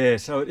 Yeah,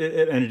 so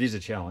it is a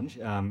challenge.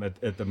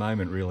 At the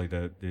moment, really,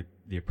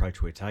 the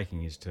approach we're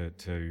taking is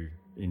to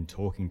in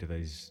talking to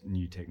these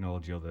new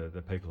technology or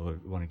the people who are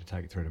wanting to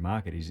take it through to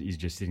market is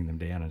just sitting them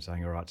down and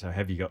saying, all right, so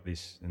have you got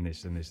this and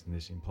this and this and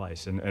this in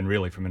place? And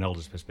really, from an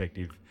Elders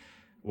perspective,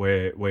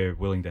 we're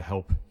willing to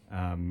help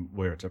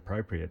where it's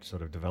appropriate,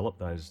 sort of develop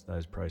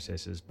those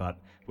processes, but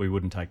we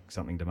wouldn't take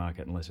something to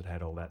market unless it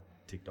had all that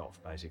ticked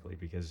off, basically,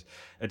 because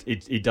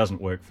it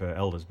doesn't work for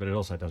Elders, but it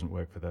also doesn't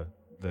work for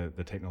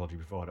the technology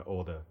provider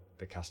or the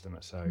customer.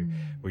 So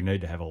we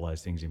need to have all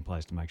those things in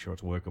place to make sure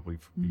it's workable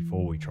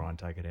before we try and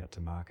take it out to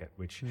market,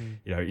 which,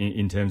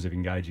 in terms of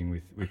engaging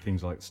with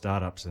things like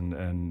startups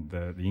and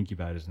the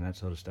incubators and that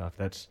sort of stuff,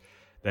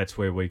 that's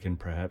where we can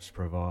perhaps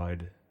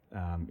provide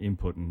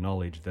input and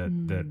knowledge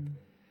that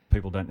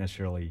people don't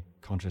necessarily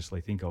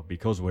consciously think of,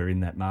 because we're in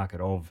that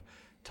market of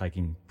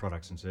taking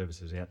products and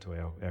services out to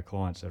our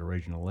clients at a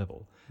regional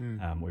level.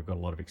 We've got a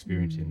lot of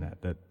experience in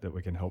that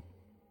we can help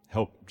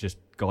just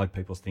guide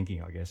people's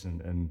thinking, I guess,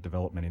 and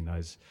development in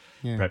those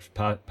perhaps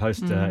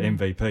post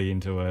MVP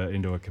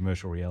into a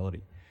commercial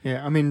reality.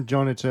 Yeah, I mean,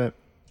 John, it's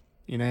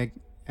in ag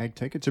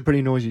tech, it's a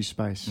pretty noisy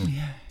space.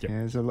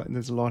 Yep.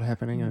 There's a lot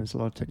happening, and there's a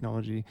lot of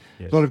technology,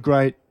 Yes. a lot of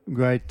great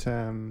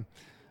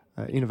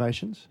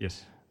innovations.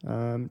 Yes.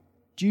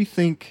 Do you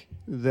think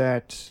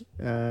that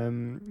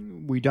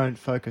we don't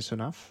focus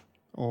enough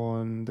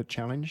on the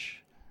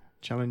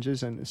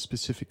challenges, and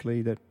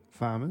specifically that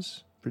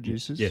farmers,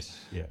 producers,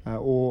 Yes. Yeah.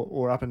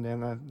 or up and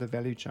down the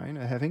value chain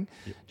are having?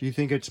 Yep. Do you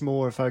think it's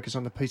more a focus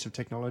on the piece of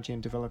technology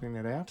and developing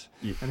that out?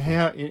 Yep.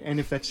 And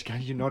if that's the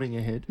case, you're nodding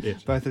your head,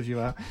 Yes. both of you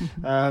are.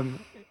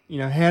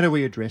 How do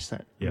we address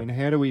that? Yep. I mean,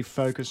 how do we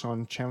focus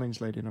on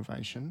challenge-led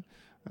innovation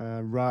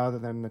rather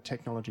than the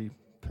technology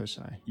per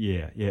se?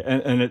 Yeah,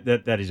 and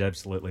that is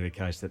absolutely the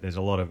case. That there's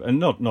a lot of, and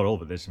not all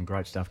of it. There's some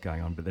great stuff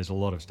going on, but there's a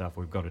lot of stuff.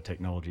 We've got a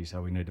technology,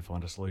 so we need to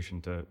find a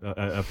solution to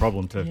a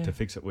problem to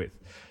fix it with,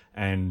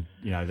 and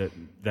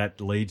that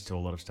leads to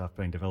a lot of stuff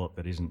being developed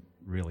that isn't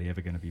really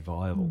ever going to be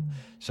viable.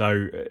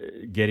 So,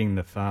 getting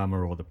the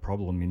farmer or the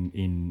problem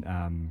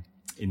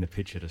in the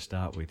picture to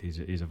start with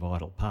is a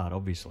vital part.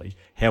 Obviously,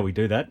 how we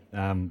do that,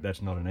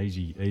 that's not an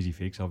easy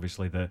fix.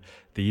 Obviously, the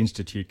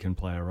institute can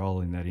play a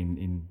role in that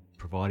in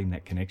providing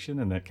that connection,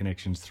 and that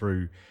connection's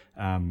through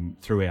our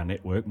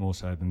network more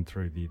so than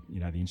through the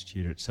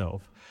institute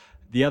itself.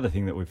 The other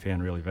thing that we've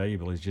found really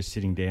valuable is just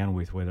sitting down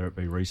with, whether it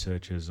be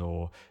researchers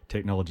or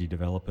technology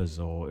developers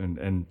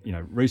and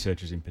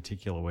researchers in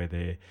particular, where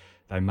they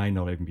may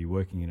not even be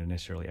working in a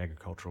necessarily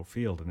agricultural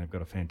field, and they've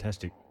got a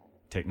fantastic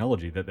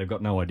technology that they've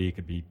got no idea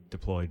could be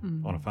deployed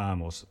on a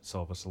farm or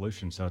solve a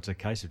solution. So it's a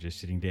case of just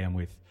sitting down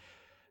with,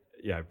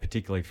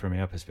 particularly from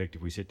our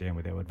perspective, we sit down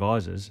with our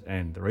advisors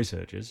and the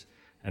researchers,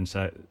 and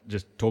so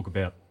just talk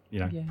about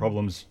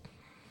problems,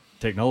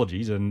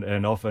 technologies,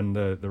 and often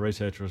the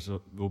researchers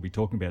will be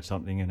talking about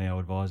something, and our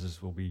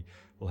advisors will be,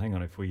 well, hang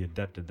on, if we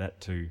adapted that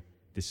to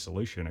this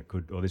solution, it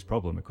could, or this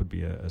problem, it could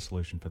be a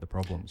solution for the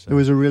problem. So There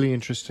was a really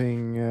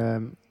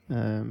interesting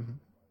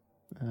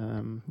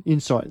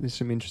insight. There's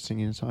some interesting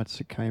insights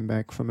that came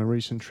back from a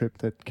recent trip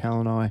that Cal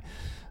and I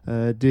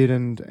did,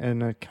 and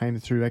it came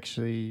through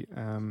actually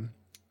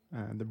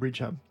the Bridge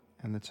Hub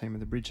and the team of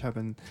the Bridge Hub,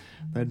 and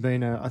they'd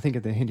been, I think,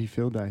 at the Henty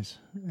Field Days,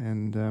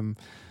 and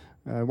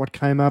what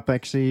came up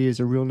actually as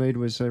a real need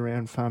was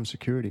around farm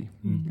security,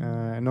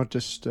 and not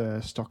just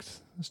stock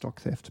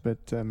theft,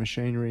 but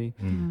machinery,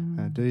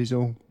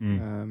 diesel,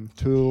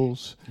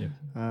 tools,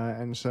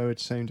 and so it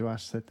seemed to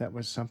us that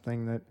was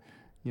something that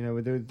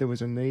there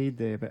was a need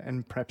there,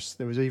 and perhaps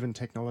there was even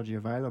technology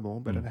available,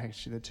 but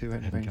actually the two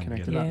hadn't been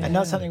connected up. And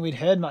not something we'd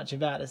heard much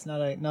about. It's not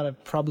a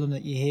problem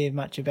that you hear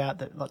much about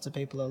that lots of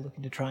people are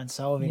looking to try and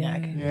solve in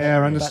ag. Yeah,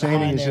 our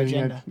understanding is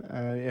that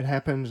it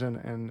happens,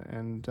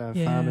 and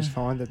farmers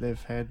find that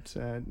they've had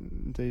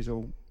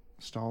diesel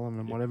stolen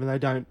and whatever. They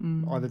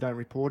either don't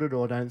report it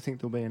or don't think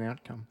there'll be an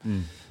outcome.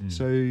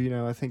 So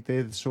I think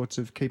they're the sorts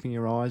of keeping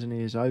your eyes and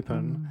ears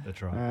open.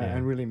 That's right,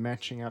 and really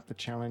matching up the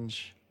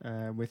challenge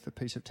with a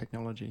piece of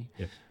technology.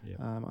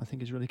 I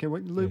think is really key.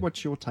 Lou,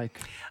 what's your take?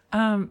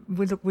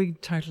 We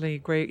totally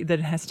agree that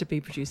it has to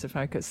be producer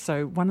focused.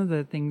 So one of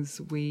the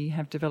things we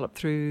have developed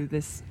through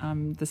this,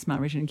 the Smart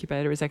Region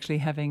Incubator, is actually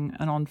having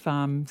an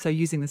on-farm, so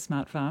using the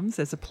smart farms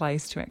as a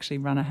place to actually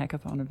run a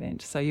hackathon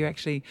event. So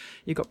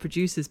you've got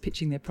producers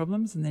pitching their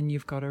problems, and then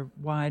you've got a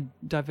wide,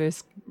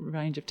 diverse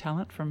range of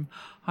talent, from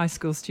high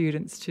school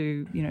students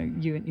to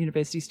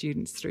university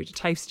students through to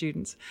TAFE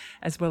students,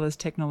 as well as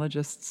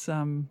technologists,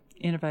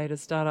 innovators,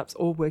 startups,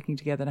 all working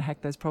together to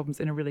hack those problems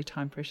in a really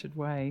time-pressured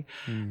way.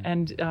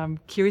 And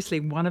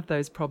curiously, one of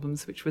those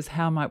problems, which was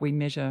how might we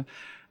measure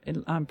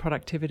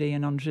productivity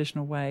in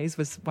non-traditional ways,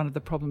 was one of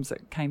the problems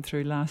that came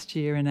through last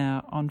year in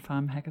our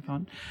on-farm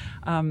hackathon.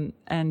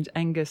 And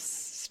Angus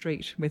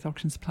Street with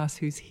Auctions Plus,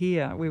 who's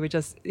here,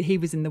 he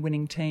was in the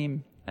winning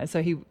team.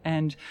 So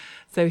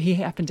he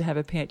happened to have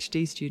a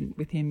PhD student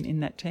with him in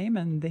that team,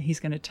 and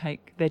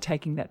they're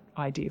taking that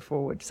idea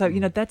forward. So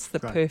that's the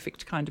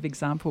perfect kind of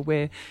example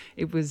where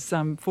it was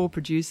 4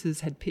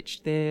 producers had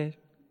pitched their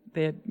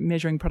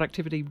measuring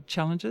productivity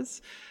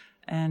challenges,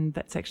 and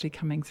that's actually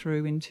coming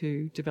through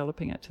into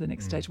developing it to the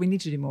next stage. We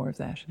need to do more of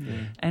that.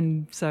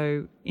 And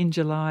so at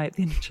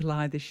the end of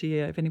July this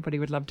year, if anybody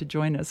would love to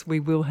join us,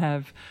 we will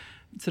have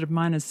sort of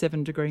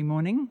 -7-degree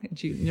morning.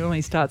 It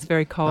normally starts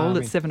very cold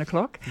at 7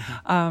 o'clock.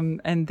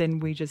 And then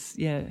we just,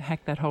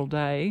 hack that whole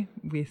day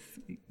with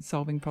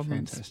solving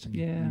problems. Fantastic.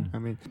 Yeah. I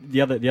mean,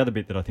 the other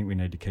bit that I think we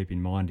need to keep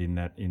in mind in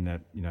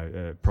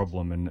that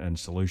problem and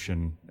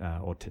solution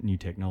or new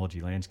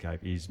technology landscape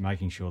is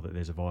making sure that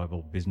there's a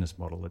viable business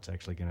model that's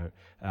actually going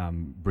to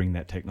bring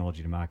that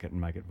technology to market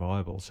and make it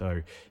viable.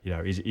 So,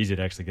 is it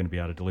actually going to be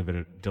able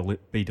to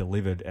be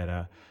delivered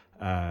at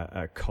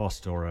a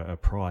cost or a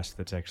price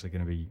that's actually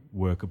going to be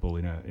workable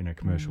in a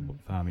commercial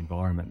farm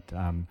environment.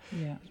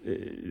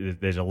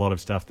 There's a lot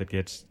of stuff that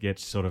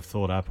gets sort of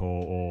thought up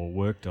or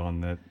worked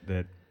on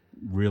that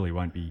really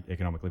won't be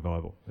economically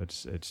viable.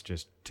 It's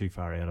just too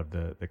far out of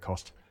the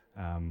cost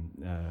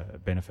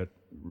benefit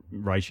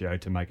ratio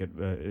to make it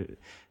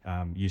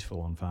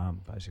useful on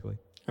farm, basically.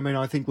 I mean,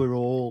 I think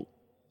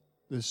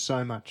there's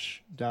so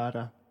much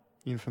data,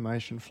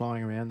 information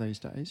flying around these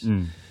days.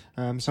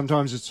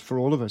 Sometimes it's, for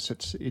all of us,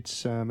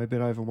 it's a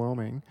bit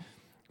overwhelming.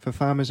 For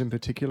farmers in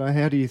particular,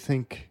 how do you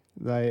think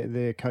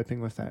they're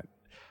coping with that?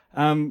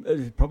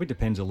 It probably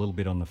depends a little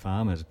bit on the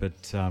farmers,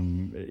 but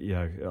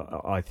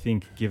I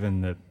think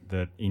given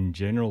that in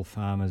general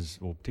farmers,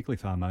 or particularly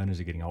farm owners,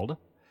 are getting older,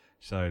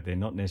 so they're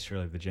not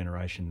necessarily the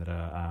generation that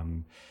are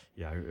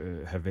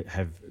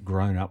have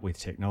grown up with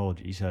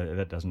technology. So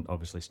that doesn't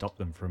obviously stop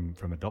them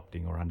from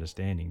adopting or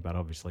understanding, but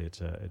obviously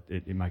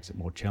it makes it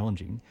more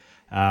challenging.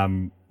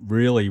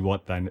 Really,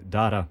 what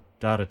data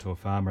to a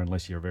farmer,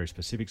 unless you're a very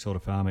specific sort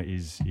of farmer,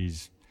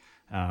 is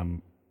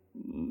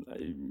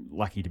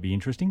lucky to be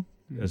interesting.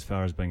 As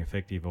far as being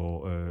effective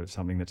or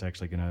something that's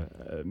actually going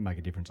to make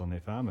a difference on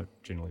their farm, it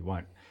generally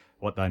won't.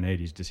 What they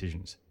need is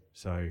decisions.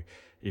 So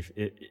if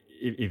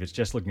it's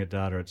just looking at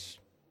data, it's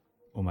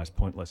almost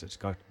pointless. It's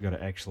got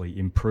to actually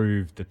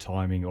improve the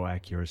timing or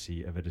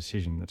accuracy of a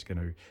decision that's going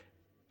to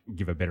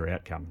give a better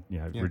outcome.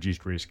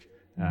 Reduced risk,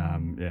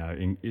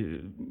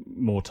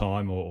 more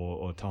time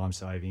or time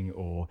saving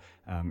or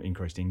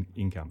increased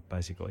income,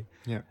 basically.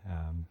 Yeah.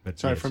 But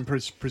from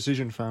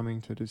precision farming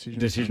to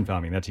decision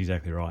farming. That's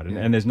exactly right.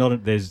 And that's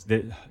not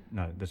the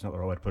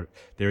right way to put it.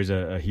 There is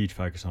a huge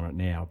focus on it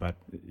now, but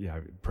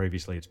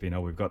previously it's been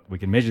we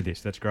can measure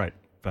this. That's great,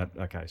 but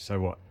okay, so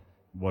what?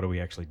 What do we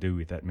actually do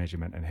with that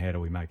measurement, and how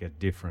do we make a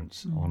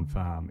difference on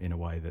farm in a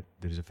way that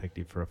is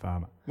effective for a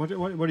farmer? What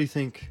do you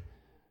think?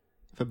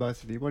 For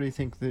both of you, what do you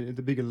think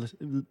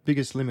the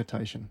biggest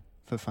limitation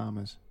for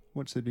farmers?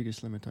 What's the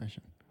biggest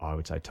limitation? I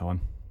would say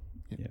time.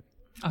 Yeah.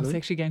 I was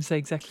actually going to say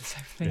exactly the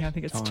same thing. I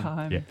think it's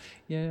time.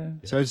 Yeah.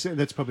 So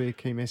that's probably a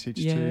key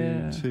message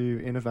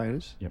to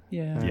innovators. Yep.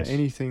 Yeah.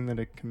 Anything that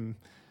it can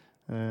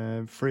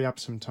free up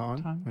some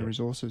time and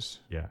resources.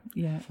 For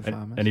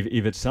farmers. And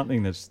if it's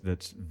something that's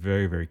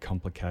very, very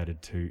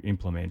complicated to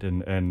implement,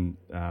 and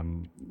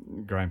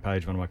Graham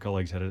Page, one of my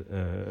colleagues, had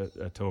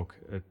a talk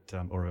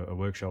or a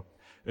workshop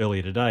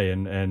earlier today,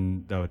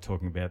 and they were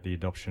talking about the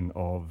adoption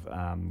of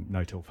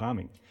no-till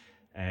farming.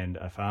 And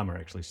a farmer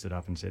actually stood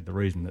up and said the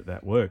reason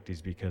that worked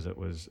is because it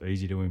was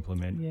easy to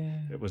implement,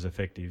 it was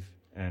effective,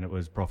 and it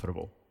was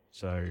profitable.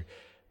 So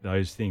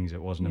those things,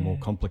 it wasn't a more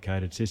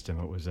complicated system,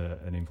 it was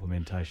an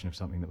implementation of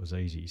something that was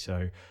easy.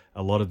 So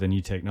a lot of the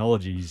new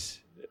technologies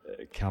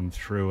come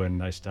through and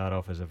they start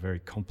off as a very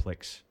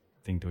complex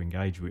thing to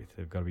engage with.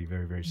 They've got to be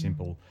very, very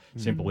simple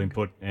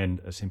input and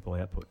a simple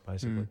output,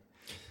 basically.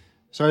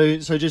 So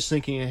just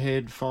thinking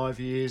ahead 5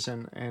 years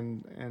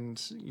and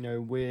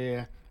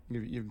where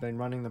you've been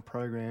running the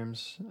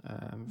programs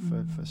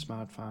for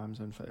smart farms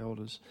and for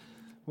elders,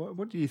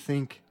 what do you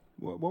think?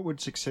 What would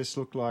success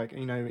look like?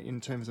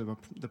 In terms of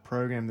the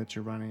program that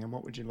you're running, and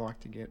what would you like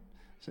to get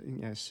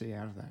see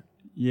out of that?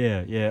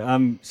 Yeah.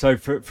 So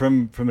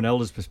from an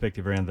elders'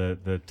 perspective around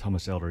the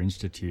Thomas Elder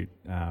Institute,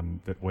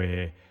 that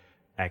we're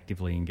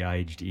actively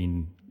engaged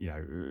in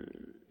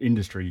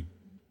industry.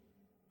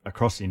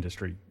 Across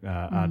industry,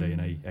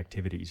 RD&E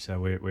activities.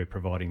 So we're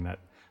providing that,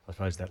 I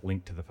suppose, that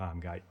link to the farm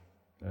gate,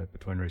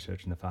 between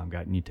research and the farm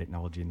gate, new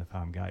technology in the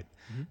farm gate.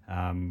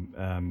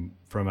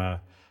 From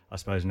I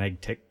suppose, an ag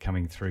tech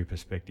coming through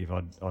perspective,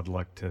 I'd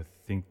like to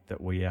think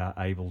that we are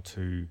able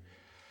to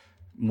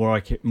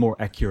more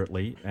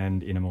accurately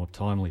and in a more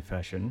timely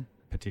fashion,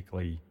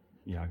 particularly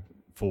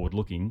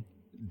forward-looking,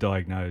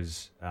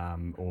 diagnose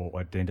or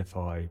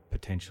identify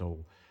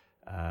potential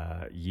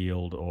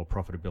yield or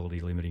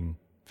profitability limiting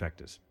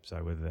factors.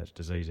 So whether that's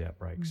disease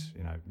outbreaks,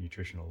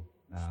 nutritional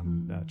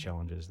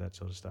challenges, that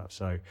sort of stuff.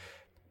 So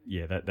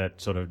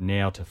that sort of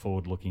now to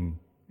forward-looking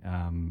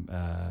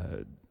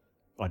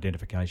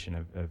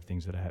identification of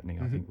things that are happening,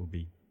 I think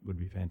would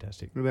be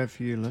fantastic. What about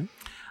for you, Lou?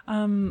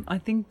 I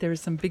think there are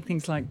some big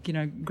things like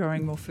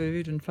growing more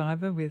food and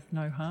fibre with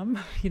no harm.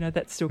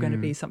 That's still going to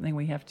be something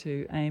we have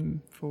to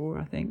aim for,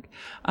 I think.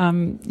 So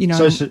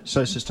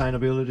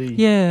sustainability.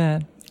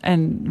 Yeah.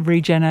 And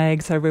regen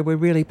ag, so we're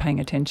really paying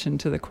attention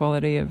to the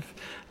quality of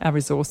our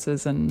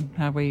resources and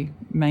how we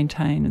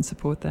maintain and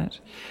support that,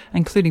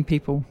 including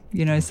people,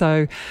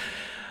 so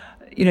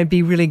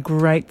be really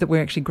great that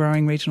we're actually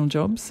growing regional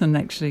jobs and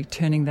actually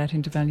turning that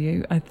into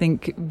value. I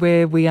think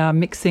where we are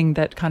mixing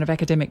that kind of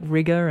academic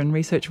rigour and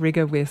research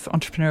rigour with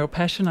entrepreneurial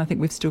passion, I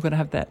think we've still got to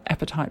have that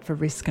appetite for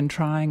risk and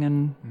trying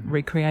and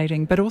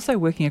recreating, but also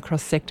working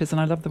across sectors. And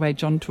I love the way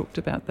John talked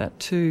about that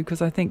too,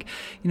 because I think,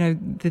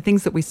 the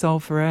things that we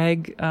solve for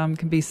ag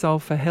can be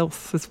solved for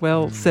health as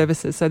well,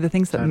 services. So the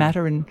things that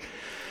matter. And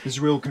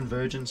there's real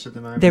convergence at the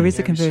moment. There is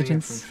a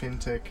convergence. From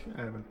fintech,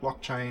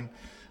 blockchain,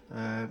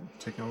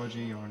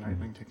 technology or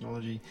enabling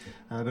technology,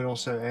 but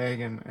also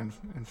ag and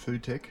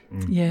food tech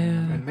Yeah.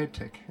 and med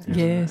tech. And,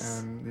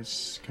 Yes.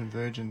 this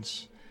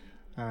convergence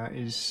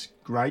is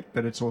great,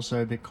 but it's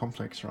also a bit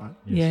complex, right?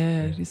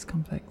 Yeah, it is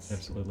complex.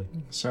 Absolutely.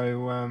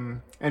 So,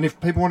 and if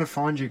people want to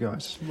find you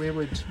guys, where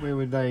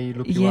would they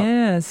look you up?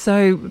 Yeah,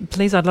 so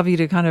please, I'd love you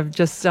to kind of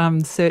just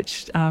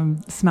search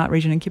Smart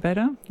Region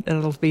Incubator.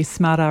 It'll be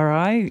Smart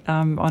RI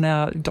on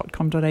our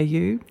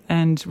 .com.au,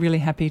 and really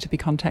happy to be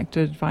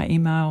contacted via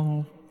email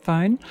or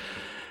phone.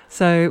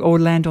 So, or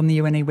land on the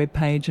UNE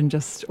webpage and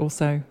just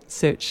also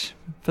search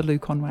for Lou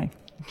Conway.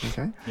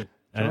 Okay. Yep.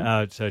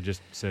 So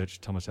just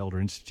search Thomas Elder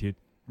Institute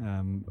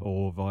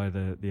or via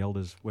the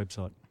Elders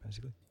website,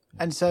 basically.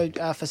 And so,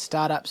 for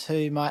startups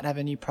who might have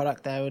a new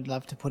product they would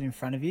love to put in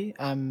front of you,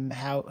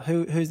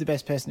 who's the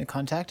best person to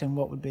contact, and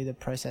what would be the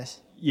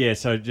process? Yeah,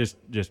 so just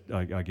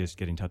I guess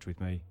get in touch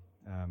with me,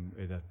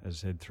 either, as I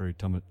said, through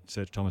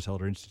search Thomas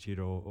Elder Institute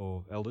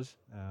or Elders,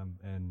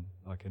 and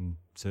I can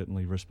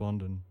certainly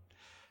respond and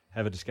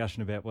have a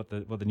discussion about what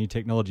the new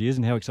technology is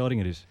and how exciting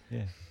it is.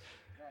 Yeah.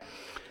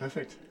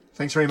 Perfect.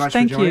 Thanks very much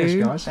Thank for joining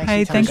you. us, guys.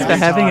 Hey, thanks for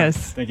Thanks. having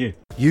us. Thank you.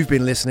 You've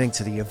been listening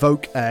to the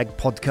Evoke Ag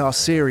podcast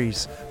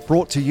series,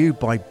 brought to you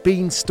by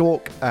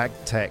Beanstalk Ag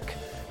Tech.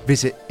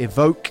 Visit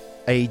evokeag.com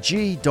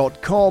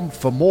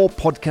for more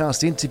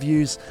podcast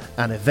interviews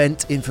and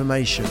event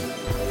information.